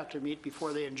that they have to meet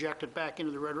before they inject it back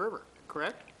into the Red River,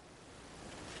 correct?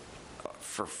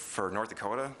 For North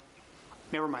Dakota?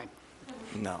 Never mind.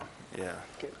 No, yeah.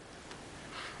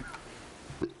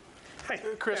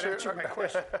 Chris, That answered my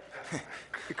question.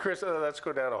 Chris, let's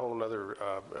go down a whole nother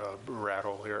rat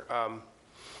hole here.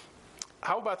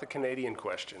 How about the Canadian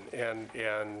question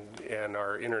and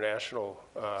our international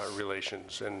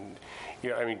relations? And,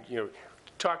 I mean,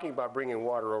 talking about bringing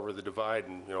water over the divide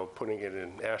and, putting it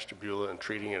in Ashtabula and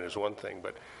treating it is one thing,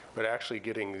 but actually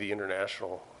getting the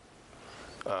international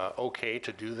okay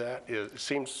to do that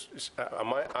seems,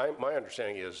 my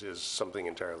understanding is something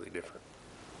entirely different.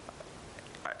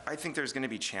 I think there's going to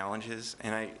be challenges,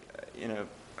 and I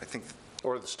think.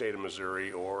 Or the state of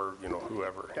Missouri, or,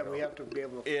 whoever. Yeah, we have to be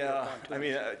able to. Yeah, I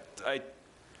mean,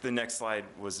 the next slide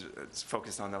was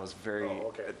focused on those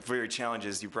very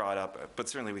challenges you brought up, but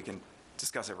certainly we can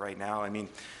discuss it right now. I mean,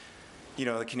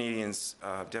 the Canadians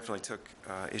definitely took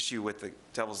issue with the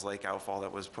Devil's Lake outfall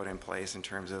that was put in place in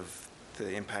terms of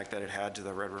the impact that it had to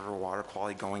the Red River water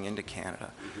quality going into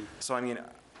Canada. Mm-hmm. So, I mean,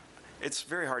 it's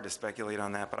very hard to speculate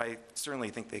on that, but I certainly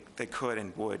think they could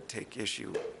and would take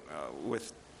issue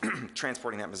with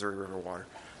transporting that Missouri River water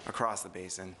across the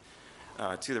basin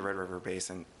to the Red River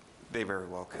Basin. They very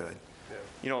well could.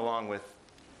 Yeah. Along with,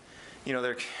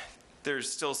 there's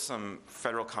still some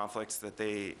federal conflicts that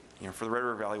they, for the Red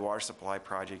River Valley Water Supply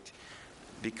Project,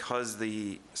 because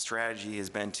the strategy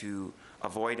has been to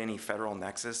avoid any federal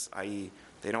nexus, i.e.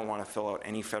 they don't want to fill out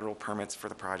any federal permits for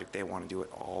the project. They want to do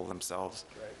it all themselves.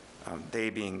 Right.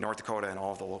 They being North Dakota and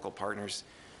all of the local partners.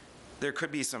 There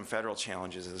could be some federal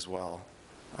challenges as well,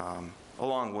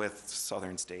 along with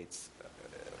southern states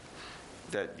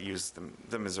that use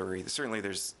the Missouri. Certainly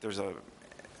there's a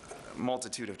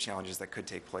multitude of challenges that could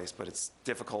take place, but it's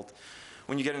difficult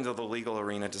when you get into the legal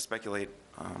arena to speculate,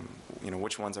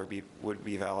 which ones would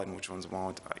be valid and which ones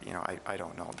won't. I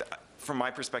don't know. From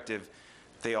my perspective,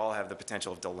 they all have the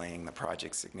potential of delaying the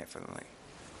project significantly.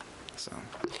 So,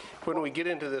 when we get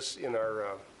into this in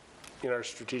our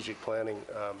strategic planning,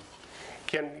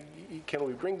 can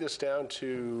we bring this down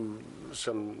to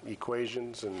some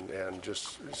equations and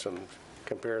just some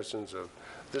comparisons of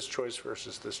this choice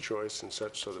versus this choice and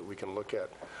such, so that we can look at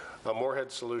a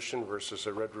Moorhead solution versus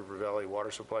a Red River Valley Water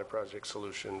Supply Project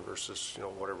solution versus,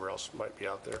 whatever else might be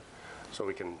out there, so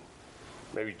we can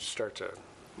maybe start to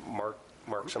mark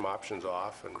some options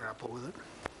off and grapple with it?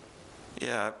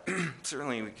 Yeah,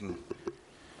 certainly we can.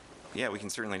 Yeah, we can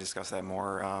certainly discuss that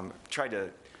more. Try to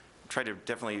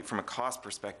definitely, from a cost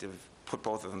perspective, put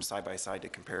both of them side by side to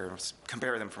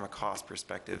compare them from a cost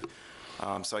perspective.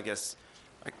 So I guess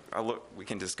we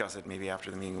can discuss it maybe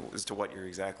after the meeting as to what you're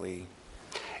exactly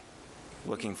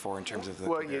looking for in terms of the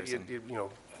Well, comparison.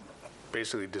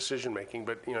 basically decision-making,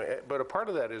 but, but a part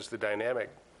of that is the dynamic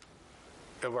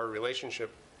of our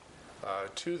relationship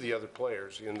to the other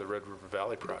players in the Red River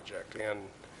Valley project,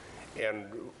 and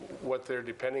what they're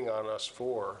depending on us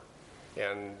for,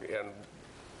 and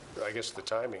I guess the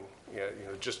timing,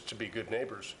 just to be good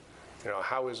neighbors.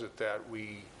 How is it that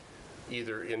we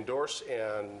either endorse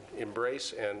and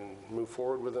embrace and move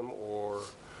forward with them, or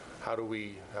how do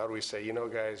we say,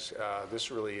 guys, this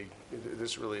really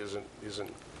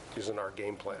isn't our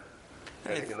game plan,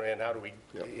 and how do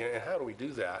we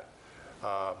do that,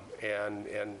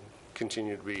 and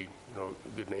continue to be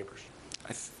good neighbors.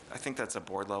 I think that's a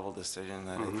board-level decision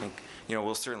that I think,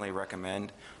 we'll certainly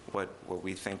recommend what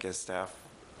we think as staff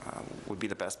would be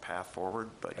the best path forward.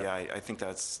 But yeah, I think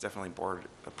that's definitely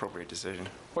board-appropriate decision.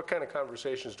 What kind of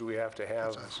conversations do we have to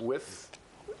have with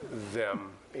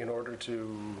them in order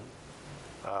to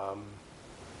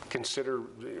consider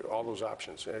all those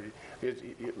options?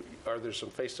 Are there some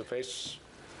face-to-face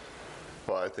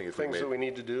Well, I think if things that we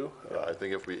need to do? I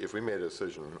think if we made a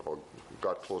decision or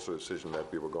got close to a decision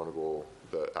that we were going to go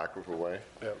the aquifer way,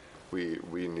 Yep.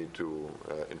 we need to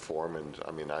inform, and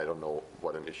I mean, I don't know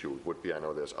what an issue would be. I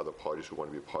know there's other parties who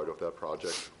want to be part of that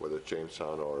project, whether it's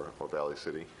Jamestown or Valley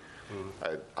City.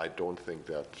 I don't think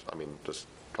that, I mean, just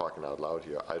talking out loud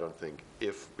here, I don't think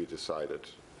if we decided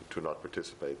to not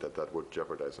participate that would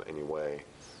jeopardize in any way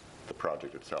the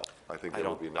project itself. I think there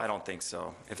will be enough. I don't think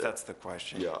so, if that's the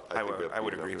question. Yeah, I think there'll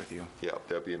would be agree enough- with you. Yeah,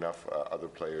 there'll be enough other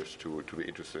players to be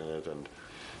interested in it, and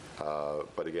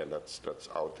but again, that's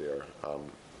out there.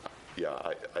 Yeah,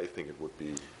 I think it would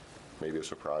be maybe a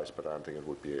surprise, but I don't think it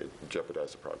would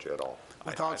jeopardize the project at all.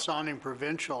 Without sounding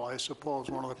provincial, I suppose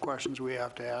one of the questions we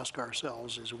have to ask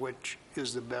ourselves is which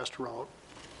is the best route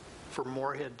for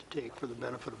Moorhead to take for the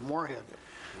benefit of Moorhead,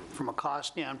 from a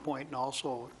cost standpoint, and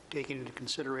also taking into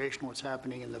consideration what's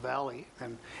happening in the valley,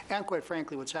 and quite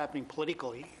frankly, what's happening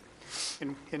politically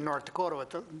in North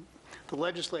Dakota. The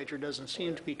legislature doesn't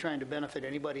seem to be trying to benefit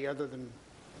anybody other than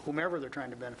whomever they're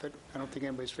trying to benefit. I don't think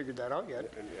anybody's figured that out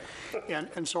yet.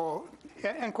 And so,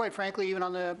 and quite frankly, even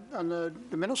on the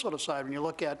Minnesota side, when you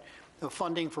look at the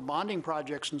funding for bonding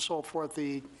projects and so forth,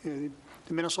 the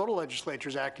Minnesota legislature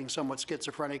is acting somewhat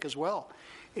schizophrenic as well.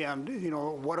 And,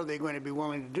 what are they going to be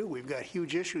willing to do? We've got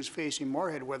huge issues facing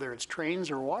Moorhead, whether it's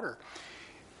trains or water.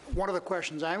 One of the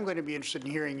questions I'm going to be interested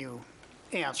in hearing you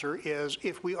answer is,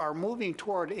 if we are moving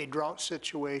toward a drought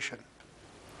situation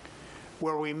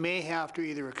where we may have to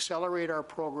either accelerate our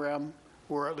program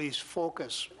or at least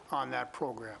focus on that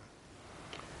program,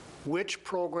 which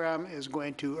program is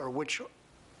going to, or which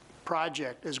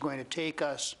project is going to take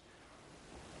us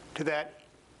to that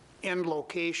end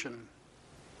location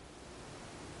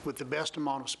with the best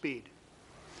amount of speed?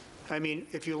 I mean,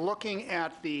 if you're looking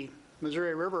at the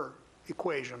Missouri River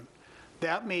equation,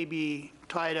 that may be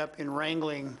tied up in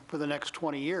wrangling for the next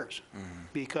 20 years,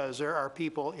 because there are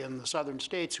people in the southern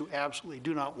states who absolutely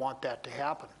do not want that to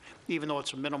happen, even though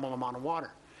it's a minimal amount of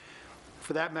water.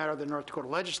 For that matter, the North Dakota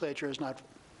legislature has not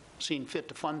seen fit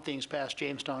to fund things past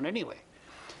Jamestown anyway.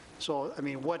 So, I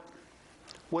mean, what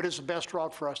is the best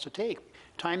route for us to take?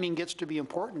 Timing gets to be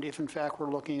important if, in fact, we're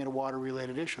looking at a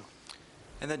water-related issue.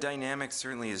 And the dynamic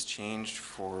certainly has changed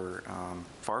for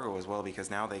Fargo as well, because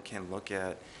now they can look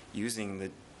at using the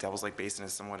Devils Lake Basin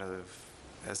as somewhat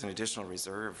as an additional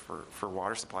reserve for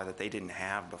water supply that they didn't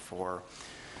have before.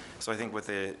 So I think with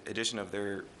the addition of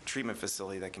their treatment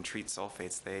facility that can treat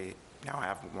sulfates, they now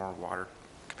have more water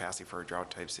capacity for a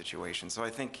drought-type situation. So I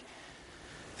think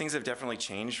things have definitely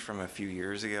changed from a few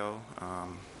years ago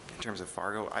in terms of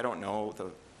Fargo. I don't know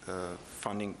the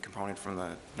funding component from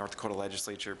the North Dakota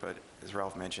legislature, but as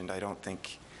Ralph mentioned, I don't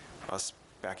think us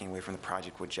backing away from the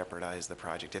project would jeopardize the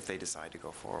project if they decide to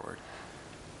go forward.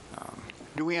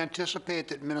 Do we anticipate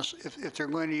that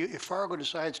if Fargo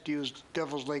decides to use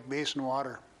Devil's Lake Basin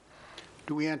water,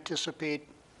 do we anticipate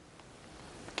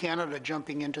Canada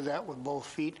jumping into that with both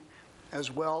feet,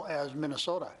 as well as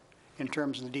Minnesota, in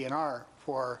terms of the DNR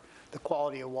for the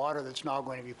quality of water that's now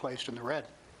going to be placed in the red?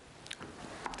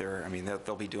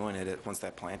 They'll be doing it once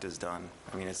that plant is done.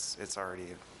 I mean, it's already,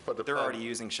 But they're already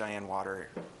using Cheyenne water.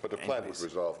 But the plant would anyways.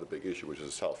 resolve the big issue, which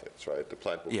is the sulfates, right? The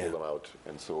plant will Yeah. pull them out,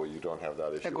 and so you don't have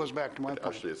that issue. That goes back to my point.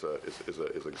 Actually,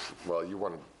 well, you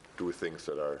want to do things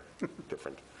that are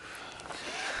different.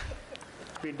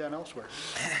 being done elsewhere.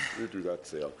 We do that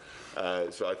sale.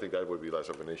 So I think that would be less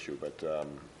of an issue,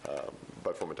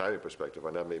 but from a timing perspective,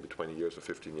 and that may be 20 years or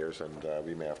 15 years, and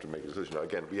we may have to make a decision. Now,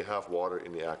 again, we have water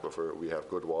in the aquifer. We have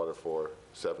good water for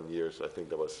 7 years. I think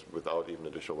that was without even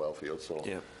additional well fields. So,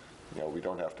 Yep. we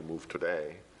don't have to move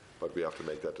today, but we have to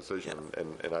make that decision.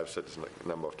 And I've said this a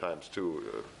number of times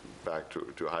too, back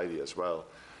to Heidi as well.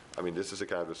 I mean, this is a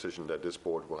kind of decision that this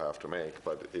board will have to make,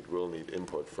 but it will need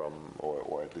input from,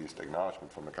 or at least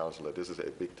acknowledgement from the council that this is a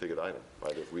big ticket item,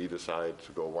 right? If we decide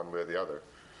to go one way or the other,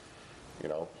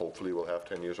 hopefully we'll have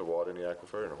 10 years of water in the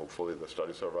aquifer, and hopefully the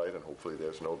studies are right, and hopefully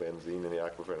there's no benzene in the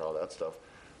aquifer and all that stuff.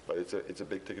 But it's a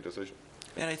big ticket decision.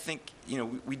 And I think,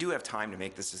 we do have time to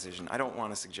make this decision. I don't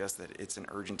want to suggest that it's an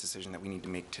urgent decision that we need to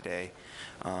make today.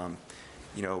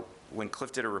 When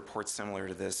Cliff did a report similar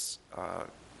to this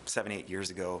 7, 8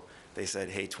 years ago, they said,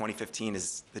 hey, 2015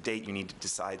 is the date you need to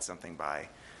decide something by.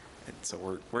 And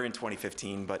so we're in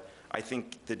 2015, but I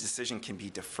think the decision can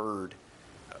be deferred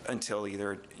until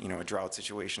either, a drought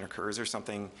situation occurs or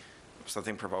something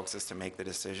provokes us to make the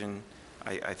decision.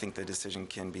 I think the decision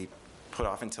can be put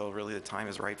off until really the time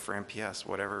is right for MPS.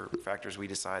 Whatever factors we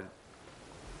decide,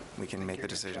 we can make the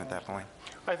decision at that point.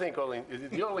 I think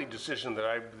the only decision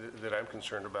that I'm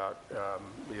concerned about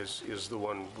is the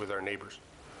one with our neighbors,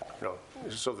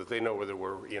 so that they know whether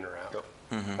we're in or out.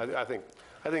 Mm-hmm.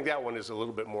 I think that one is a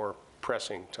little bit more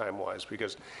pressing time-wise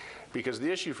because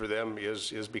the issue for them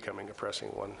is becoming a pressing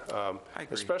one, I agree.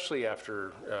 especially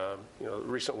after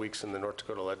recent weeks in the North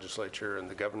Dakota legislature and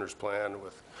the governor's plan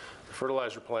with the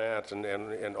fertilizer plant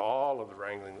and all of the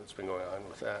wrangling that's been going on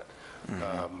with that.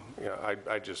 Mm-hmm.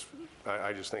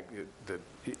 I just think that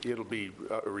it'll be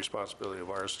a responsibility of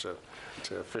ours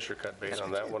to fish or cut bait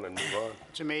on that one and move on.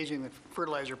 It's amazing that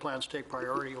fertilizer plants take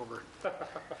priority over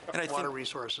And water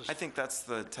resources. I think that's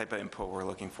the type of input we're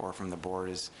looking for from the board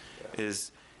is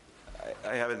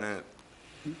I have in the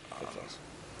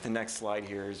next slide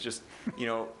here is just,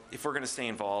 if we're going to stay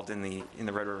involved in the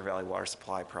Red River Valley Water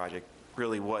Supply Project,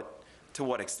 really to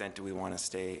what extent do we want to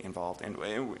stay involved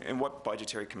and what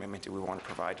budgetary commitment do we want to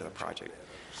provide to the project?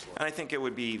 And I think it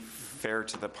would be fair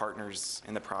to the partners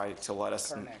in the project to let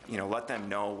us, let them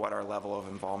know what our level of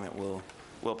involvement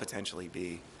will potentially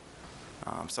be.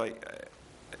 So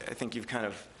I think you've kind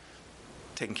of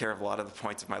taken care of a lot of the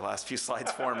points of my last few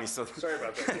slides for me, so Sorry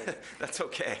about that. that's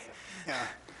okay. Yeah.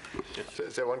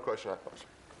 Is there one question?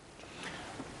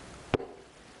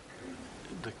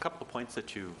 The couple of points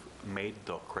that you've made,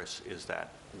 though, Chris, is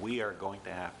that we are going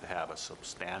to have a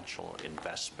substantial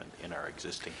investment in our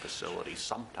existing facility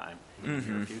sometime in the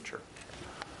near future.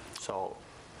 So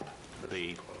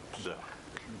this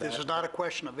Is not a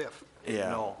question of if. Yeah.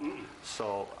 No.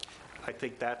 So I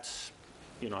think that's,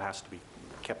 has to be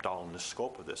kept all in the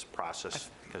scope of this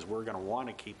process, because we're going to want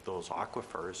to keep those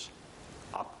aquifers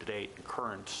up to date and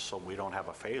current so we don't have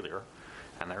a failure,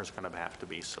 and there's going to have to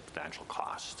be substantial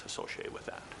costs associated with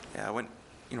that. Yeah, when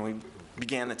we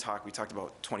began the talk, we talked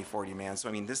about 2040 demand. So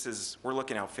I mean, we're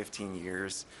looking out 15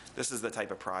 years. This is the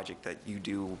type of project that you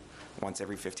do once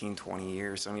every 15, 20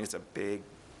 years. So I mean, it's a big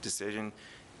decision.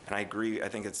 And I agree, I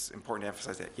think it's important to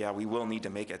emphasize that, yeah, we will need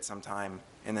to make it sometime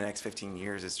in the next 15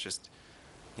 years. It's just,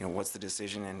 what's the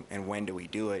decision and when do we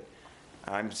do it?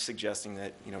 I'm suggesting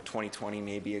that, 2020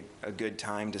 may be a good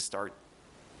time to start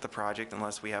the project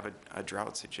unless we have a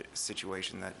drought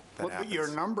situation that happens.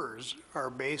 Your numbers are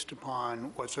based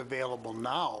upon what's available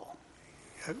now.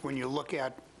 When you look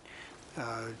at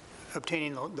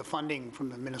obtaining the funding from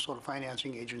the Minnesota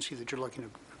Financing Agency that you're looking at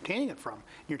obtaining it from,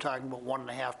 you're talking about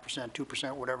 1.5%,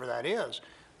 2%, whatever that is.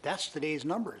 That's today's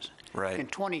numbers. Right. In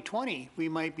 2020, we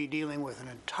might be dealing with an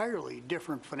entirely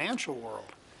different financial world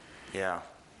Yeah.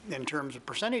 in terms of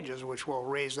percentages, which will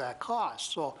raise that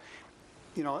cost. So,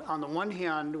 on the one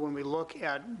hand, when we look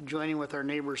at joining with our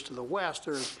neighbors to the west,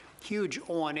 there's huge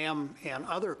O&M and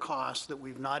other costs that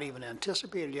we've not even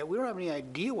anticipated yet. We don't have any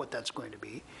idea what that's going to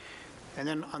be. And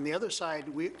then on the other side,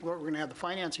 we're going to have the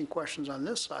financing questions on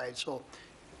this side. So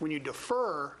when you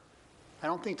defer, I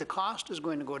don't think the cost is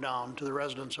going to go down to the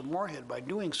residents of Moorhead by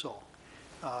doing so.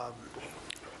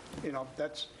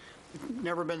 That's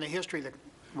never been the history that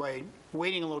by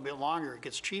waiting a little bit longer, it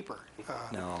gets cheaper.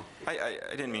 No, I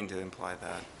didn't mean to imply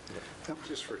that.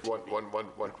 Just for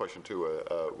One question too.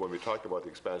 When we talk about the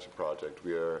expansion project,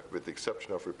 we are, with the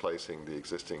exception of replacing the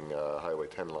existing Highway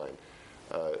 10 line,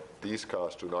 these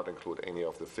costs do not include any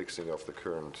of the fixing of the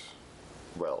current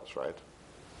wells, right?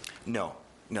 No,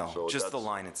 No, So just the that's-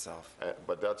 line itself.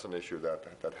 But that's an issue that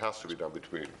has to be done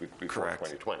before Correct.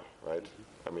 2020, right?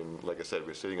 I mean, like I said,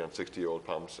 we're sitting on 60-year-old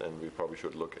pumps, and we probably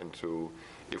should look into,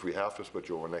 if we have to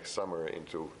switch over next summer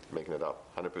into making it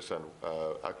up 100%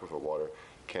 aquifer water,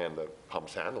 can the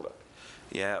pumps handle that?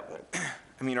 Yeah,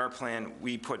 I mean, our plan,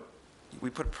 we put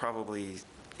probably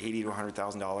 $80,000 to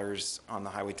 $100,000 on the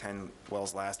Highway 10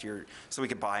 wells last year, so we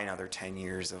could buy another 10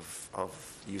 years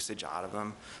of usage out of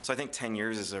them. So I think 10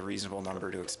 years is a reasonable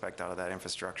number to expect out of that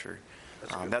infrastructure.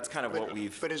 That's kind of what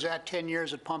we've, But is that 10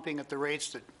 years of pumping at the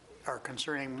rates that are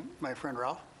concerning my friend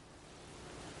Ralph?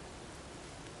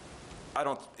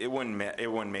 it wouldn't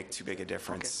make too big a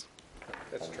difference.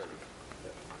 That's true.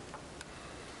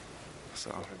 So,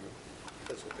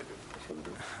 That's what they do. That's what we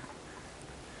do.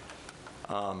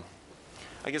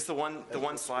 I guess the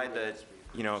one slide that,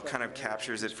 kind of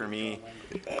captures it for me,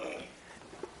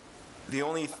 the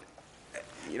only,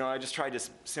 I just tried to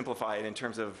simplify it in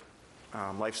terms of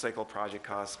life cycle project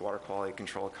costs, water quality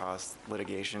control costs,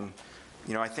 litigation.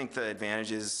 I think the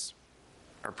advantages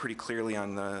are pretty clearly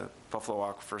on the Buffalo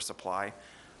Aquifer supply.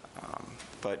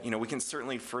 But, we can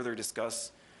certainly further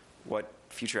discuss what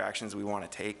future actions we want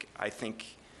to take. I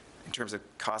think in terms of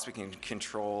costs we can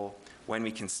control, when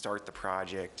we can start the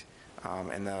project,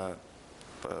 and let's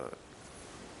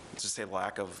just say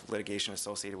lack of litigation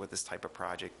associated with this type of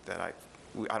project, that I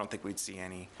don't think we'd see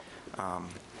any.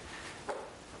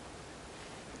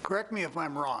 Correct me if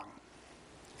I'm wrong,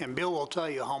 and Bill will tell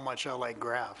you how much I like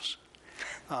graphs.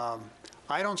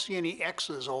 I don't see any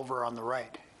X's over on the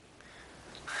right.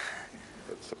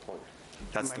 That's the point.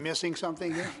 Am I missing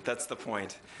something here? That's the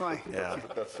point. Why? Yeah.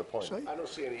 That's the point. So- I don't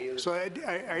see any either. So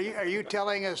are you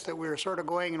telling us that we're sort of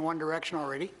going in one direction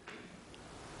already?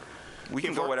 We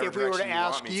can If go we're- whatever if we were to direction you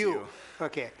want ask me you,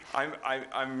 okay.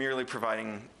 I'm merely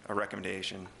providing a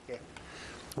recommendation.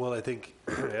 Well, I think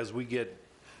as we get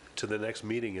to the next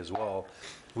meeting as well,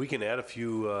 we can add a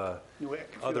few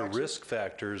other X's. risk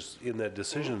factors in that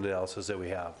decision analysis that we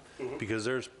have, because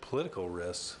there's political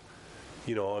risks.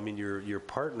 I mean, your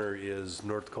partner is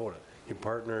North Dakota. Your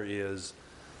partner is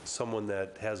someone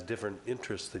that has different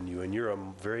interests than you, and you're a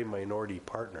very minority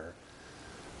partner.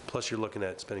 Plus, you're looking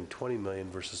at spending $20 million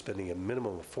versus spending a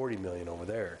minimum of $40 million over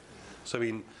there. So, I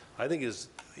mean, I think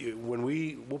when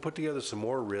we'll put together some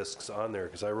more risks on there,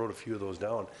 because I wrote a few of those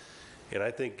down, and I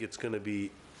think it's going to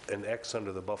be an X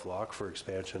under the Buffalo Aquifer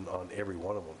expansion on every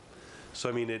one of them. So,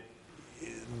 I mean,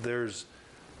 there's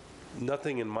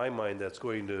nothing in my mind that's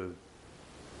going to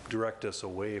direct us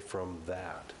away from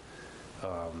that.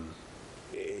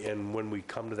 And when we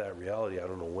come to that reality, I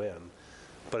don't know when,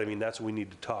 but I mean, that's what we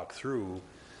need to talk through.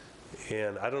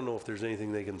 And I don't know if there's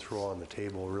anything they can throw on the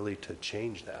table really to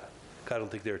change that. I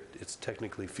don't think it's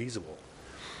technically feasible,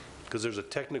 because there's a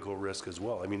technical risk as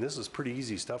well. I mean, this is pretty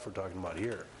easy stuff we're talking about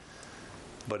here.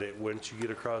 But once you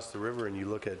get across the river and you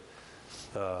look at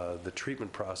the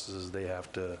treatment processes they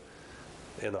have to,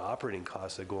 and the operating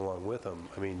costs that go along with them,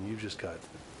 I mean, you've just got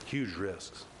huge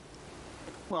risks.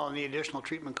 Well, and the additional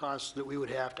treatment costs that we would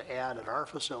have to add at our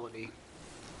facility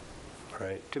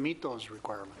Right. to meet those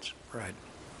requirements. Right.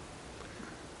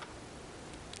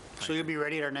 So you'll be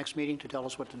ready at our next meeting to tell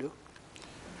us what to do?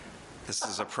 This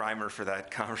is a primer for that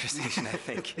conversation, I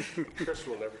think. Chris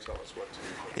will never tell us what to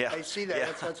do. Yeah. I see that.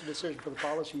 Yeah. That's a decision for the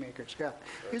policymakers, yeah.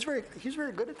 He's very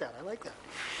good at that. I like that.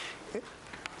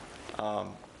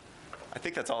 I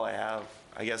think that's all I have.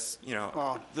 I guess,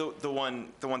 the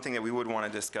one thing that we would want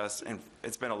to discuss, and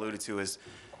it's been alluded to, is,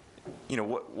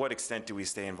 what extent do we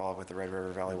stay involved with the Red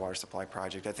River Valley Water Supply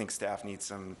Project? I think staff needs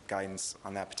some guidance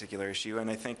on that particular issue. And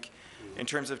I think in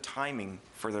terms of timing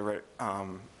for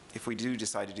if we do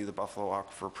decide to do the Buffalo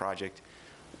Aquifer project,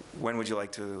 when would you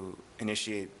like to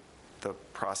initiate the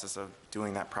process of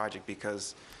doing that project?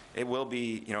 Because it will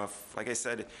be, like I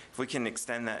said, if we can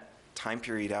extend that time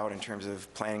period out in terms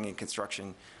of planning and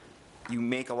construction, you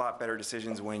make a lot better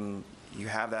decisions when you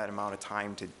have that amount of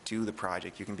time to do the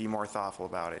project. You can be more thoughtful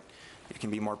about it. You can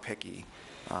be more picky.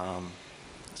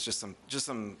 It's just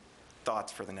some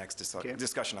thoughts for the next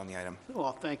discussion on the item.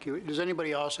 Well, thank you. Does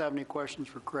anybody else have any questions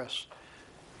for Chris?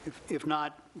 If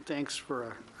not, thanks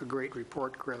for a great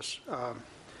report, Chris.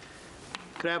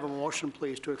 Could I have a motion,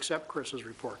 please, to accept Chris's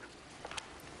report?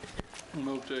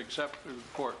 Move to accept the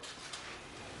report.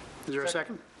 Is there a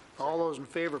second? All those in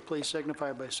favor, please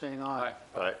signify by saying aye.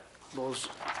 Aye. Aye. Those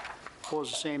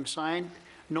opposed, the same sign.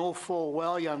 Know full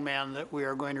well, young man, that we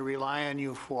are going to rely on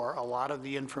you for a lot of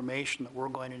the information that we're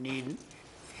going to need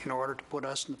in order to put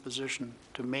us in the position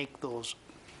to make those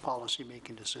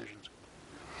policy-making decisions.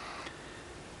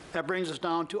 That brings us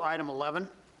down to item 11,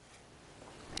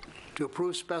 to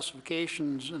approve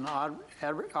specifications and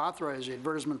authorize the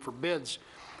advertisement for bids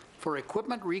for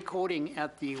equipment recoating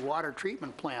at the water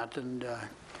treatment plant. And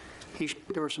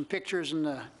there were some pictures in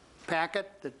the packet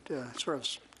that sort of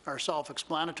are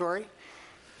self-explanatory.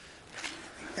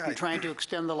 You're trying to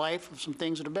extend the life of some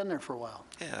things that have been there for a while.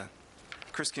 Yeah.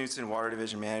 Chris Knutson, Water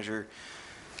Division Manager.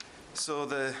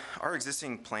 So our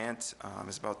existing plant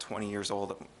is about 20 years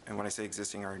old. And when I say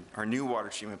existing, our new water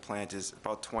treatment plant is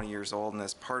about 20 years old. And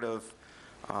as part of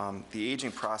the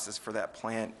aging process for that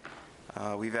plant,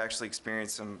 we've actually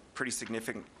experienced some pretty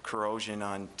significant corrosion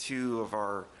on 2 of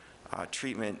our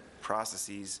treatment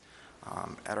processes.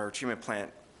 At our treatment plant,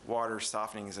 water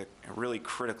softening is a really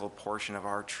critical portion of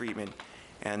our treatment.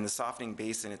 And the softening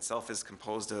basin itself is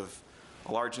composed of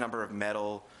a large number of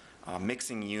metal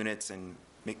mixing units and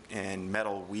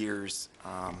metal weirs.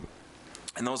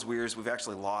 And those weirs, we've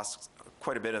actually lost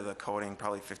quite a bit of the coating,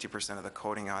 probably 50% of the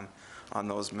coating on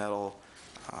those metal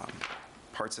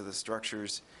parts of the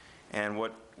structures. And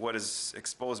what is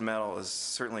exposed metal is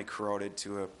certainly corroded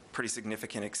to a pretty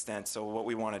significant extent. So what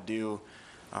we want to do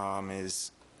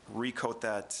is recoat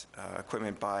that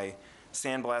equipment by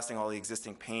sandblasting all the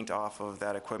existing paint off of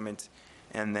that equipment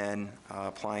and then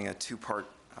applying a 2-part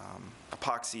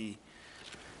epoxy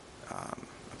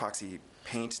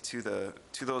paint to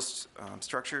those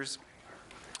structures.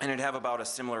 And it'd have about a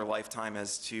similar lifetime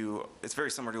it's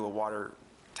very similar to a water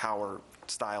tower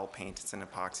style paint. It's an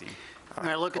epoxy. When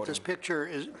I look at this picture,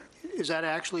 is that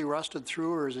actually rusted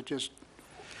through, or is it just?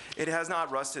 It has not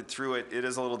rusted through. It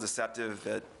is a little deceptive,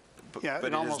 but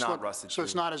it is not rusted through. So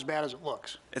it's not as bad as it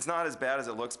looks? It's not as bad as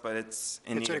it looks, but it's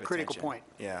in need of attention. It's at a critical point?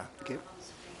 Yeah. Okay.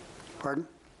 Pardon?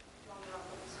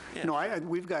 Yeah. No,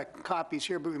 we've got copies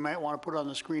here, but we might want to put it on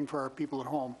the screen for our people at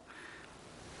home.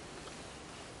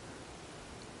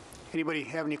 Anybody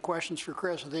have any questions for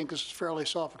Chris? I think this is fairly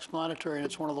self-explanatory, and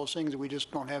it's one of those things that we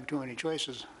just don't have too many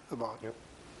choices about. Yep.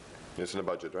 It's in the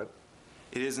budget, right?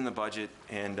 It is in the budget,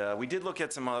 and we did look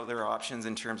at some other options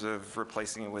in terms of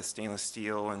replacing it with stainless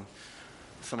steel and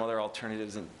some other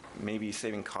alternatives and maybe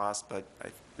saving costs, but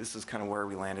this is kind of where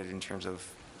we landed in terms of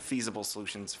feasible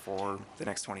solutions for the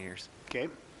next 20 years. Okay.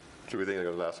 So we think they're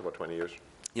going to last about 20 years?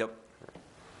 Yep.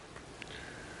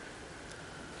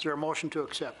 Is there a motion to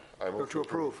accept? I move Or to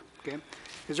approve? Okay.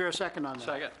 Is there a second on that?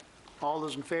 Second. All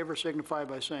those in favor signify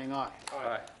by saying aye.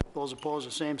 Aye. Those opposed,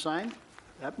 the same sign.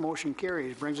 That motion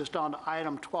carries. Brings us down to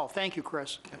item 12. Thank you,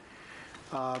 Chris.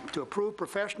 To approve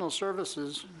professional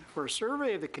services for a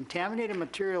survey of the contaminated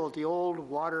material at the old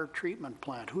water treatment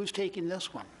plant. Who's taking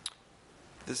this one?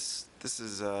 This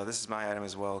is my item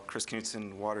as well. Chris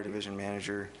Knutson, Water Division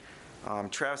Manager.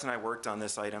 Travis and I worked on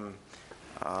this item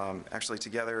actually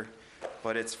together,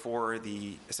 but it's for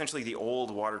essentially the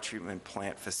old water treatment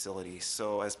plant facility.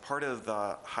 So as part of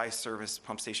the high service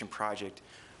pump station project,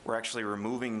 we're actually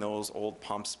removing those old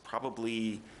pumps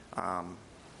probably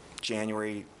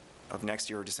January of next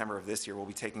year or December of this year. We'll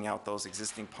be taking out those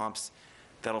existing pumps.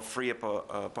 That'll free up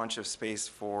a bunch of space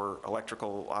for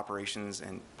electrical operations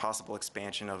and possible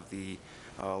expansion of the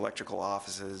electrical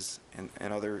offices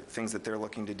and other things that they're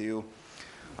looking to do.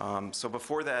 So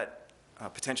before that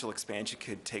potential expansion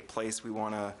could take place, we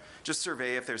want to just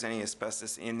survey if there's any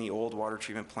asbestos in the old water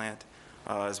treatment plant,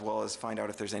 as well as find out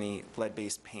if there's any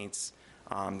lead-based paints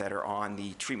that are on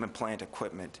the treatment plant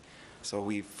equipment. So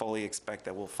we fully expect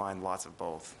that we'll find lots of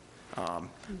both.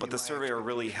 But the survey will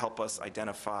really help us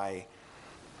identify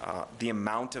the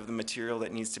amount of the material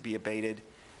that needs to be abated,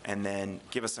 and then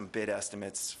give us some bid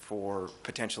estimates for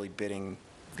potentially bidding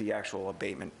the actual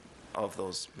abatement of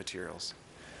those materials.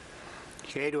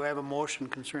 Okay, do I have a motion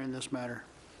concerning this matter?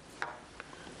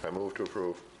 I move to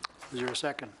approve. Is there a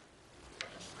second?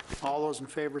 All those in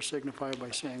favor signify by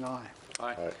saying aye.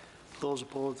 Aye. Aye. Those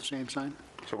opposed, the same sign.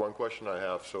 So one question I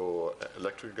have, so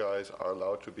electric guys are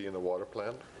allowed to be in the water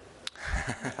plant?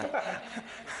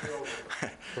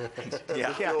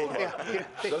 Yeah. Yeah.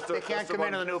 They can't come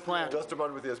into the new plant. Just the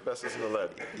one with the asbestos and the lead?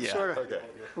 Yeah. Sort of. Okay,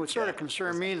 It would sort of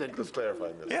concern me that just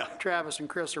clarifying this. Yeah. Travis and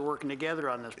Chris are working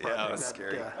together on this project. that's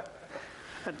scary.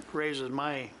 That raises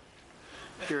my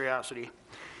curiosity.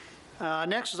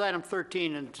 Next is item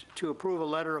 13, and to approve a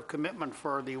letter of commitment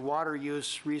for the Water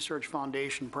Use Research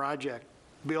Foundation project.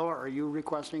 Bill, are you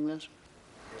requesting this?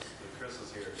 Chris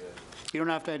is here again. You don't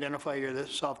have to identify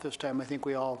yourself this time. I think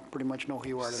we all pretty much know who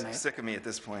you are tonight. Sick of me at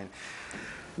this point.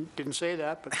 Didn't say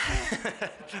that, but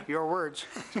your words.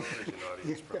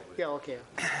 Yeah, okay.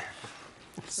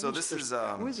 So this is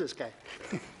Who is this guy?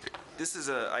 this is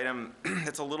an item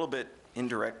that's a little bit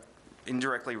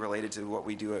indirectly related to what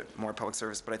we do at Moorhead Public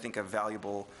Service, but I think a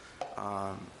valuable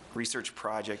research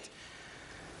project.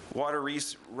 Water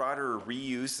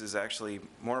reuse is actually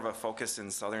more of a focus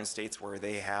in southern states where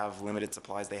they have limited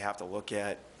supplies. They have to look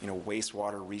at,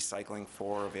 wastewater recycling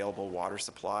for available water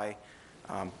supply.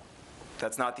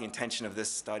 That's not the intention of this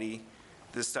study.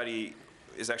 This study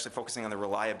is actually focusing on the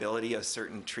reliability of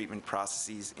certain treatment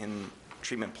processes in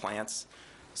treatment plants.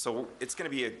 So it's going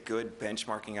to be a good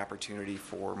benchmarking opportunity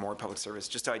for Moorhead Public Service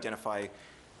just to identify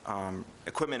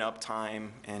equipment uptime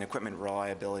and equipment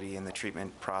reliability in the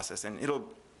treatment process. And it'll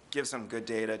give some good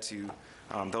data to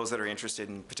those that are interested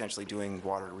in potentially doing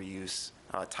water reuse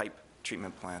type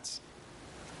treatment plants.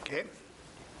 Okay.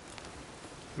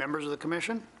 Members of the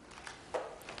commission,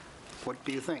 what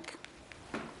do you think?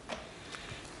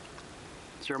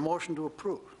 Is there a motion to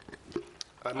approve?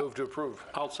 I move to approve.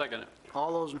 I'll second it.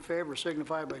 All those in favor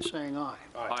signify by saying aye.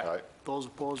 Aye. Those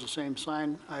opposed, the same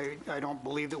sign. I don't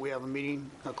believe that we have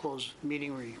a closed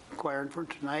meeting required for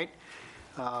tonight.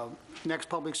 Next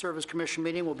Public Service Commission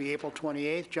meeting will be April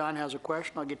 28th. John has a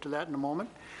question. I'll get to that in a moment.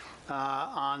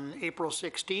 On April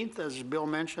 16th, as Bill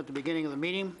mentioned at the beginning of the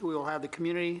meeting, we will have the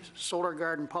Community Solar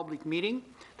Garden Public Meeting.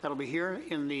 That'll be here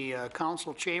in the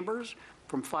council chambers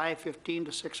from 5:15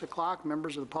 to 6 o'clock.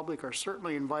 Members of the public are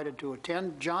certainly invited to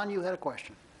attend. John, you had a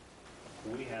question.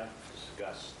 We have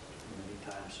discussed many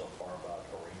times so far about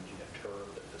arranging a tour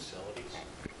of the facilities.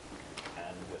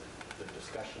 And with the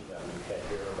discussion that we've had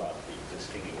here about the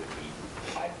existing, it would be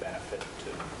high benefit to,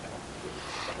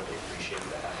 I really appreciate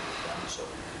that having it done. So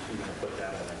we're going to put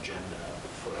that on agenda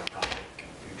for a topic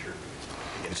in future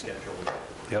to get scheduled.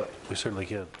 Yep, we certainly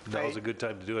can. Now is a good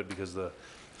time to do it because the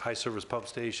high service pump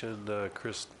station,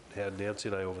 Chris had Nancy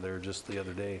and I over there just the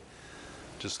other day,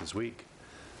 just this week.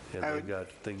 And they've got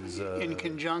things. In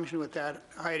conjunction with that,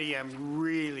 Heidi, I'm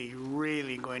really,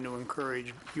 really going to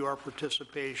encourage your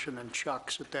participation and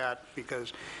Chuck's at that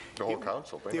because. The whole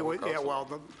council, bring the whole council. Yeah,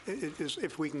 well,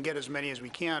 if we can get as many as we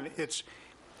can,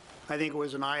 I think it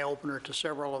was an eye-opener to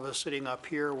several of us sitting up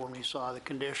here when we saw the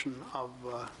condition of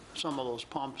some of those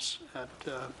pumps at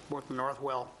both the north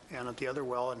well and at the other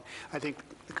well. And I think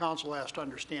the council has to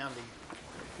understand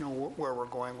where we're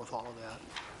going with all of that.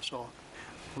 So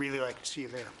really like to see you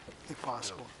there, if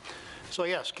possible. So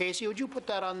yes, Casey, would you put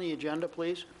that on the agenda,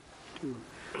 please? Do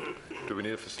we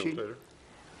need a facilitator?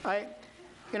 I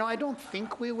don't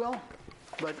think we will,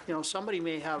 but, somebody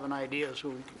may have an idea,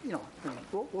 so,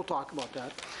 we'll talk about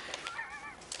that.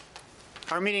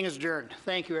 Our meeting is adjourned.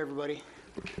 Thank you, everybody.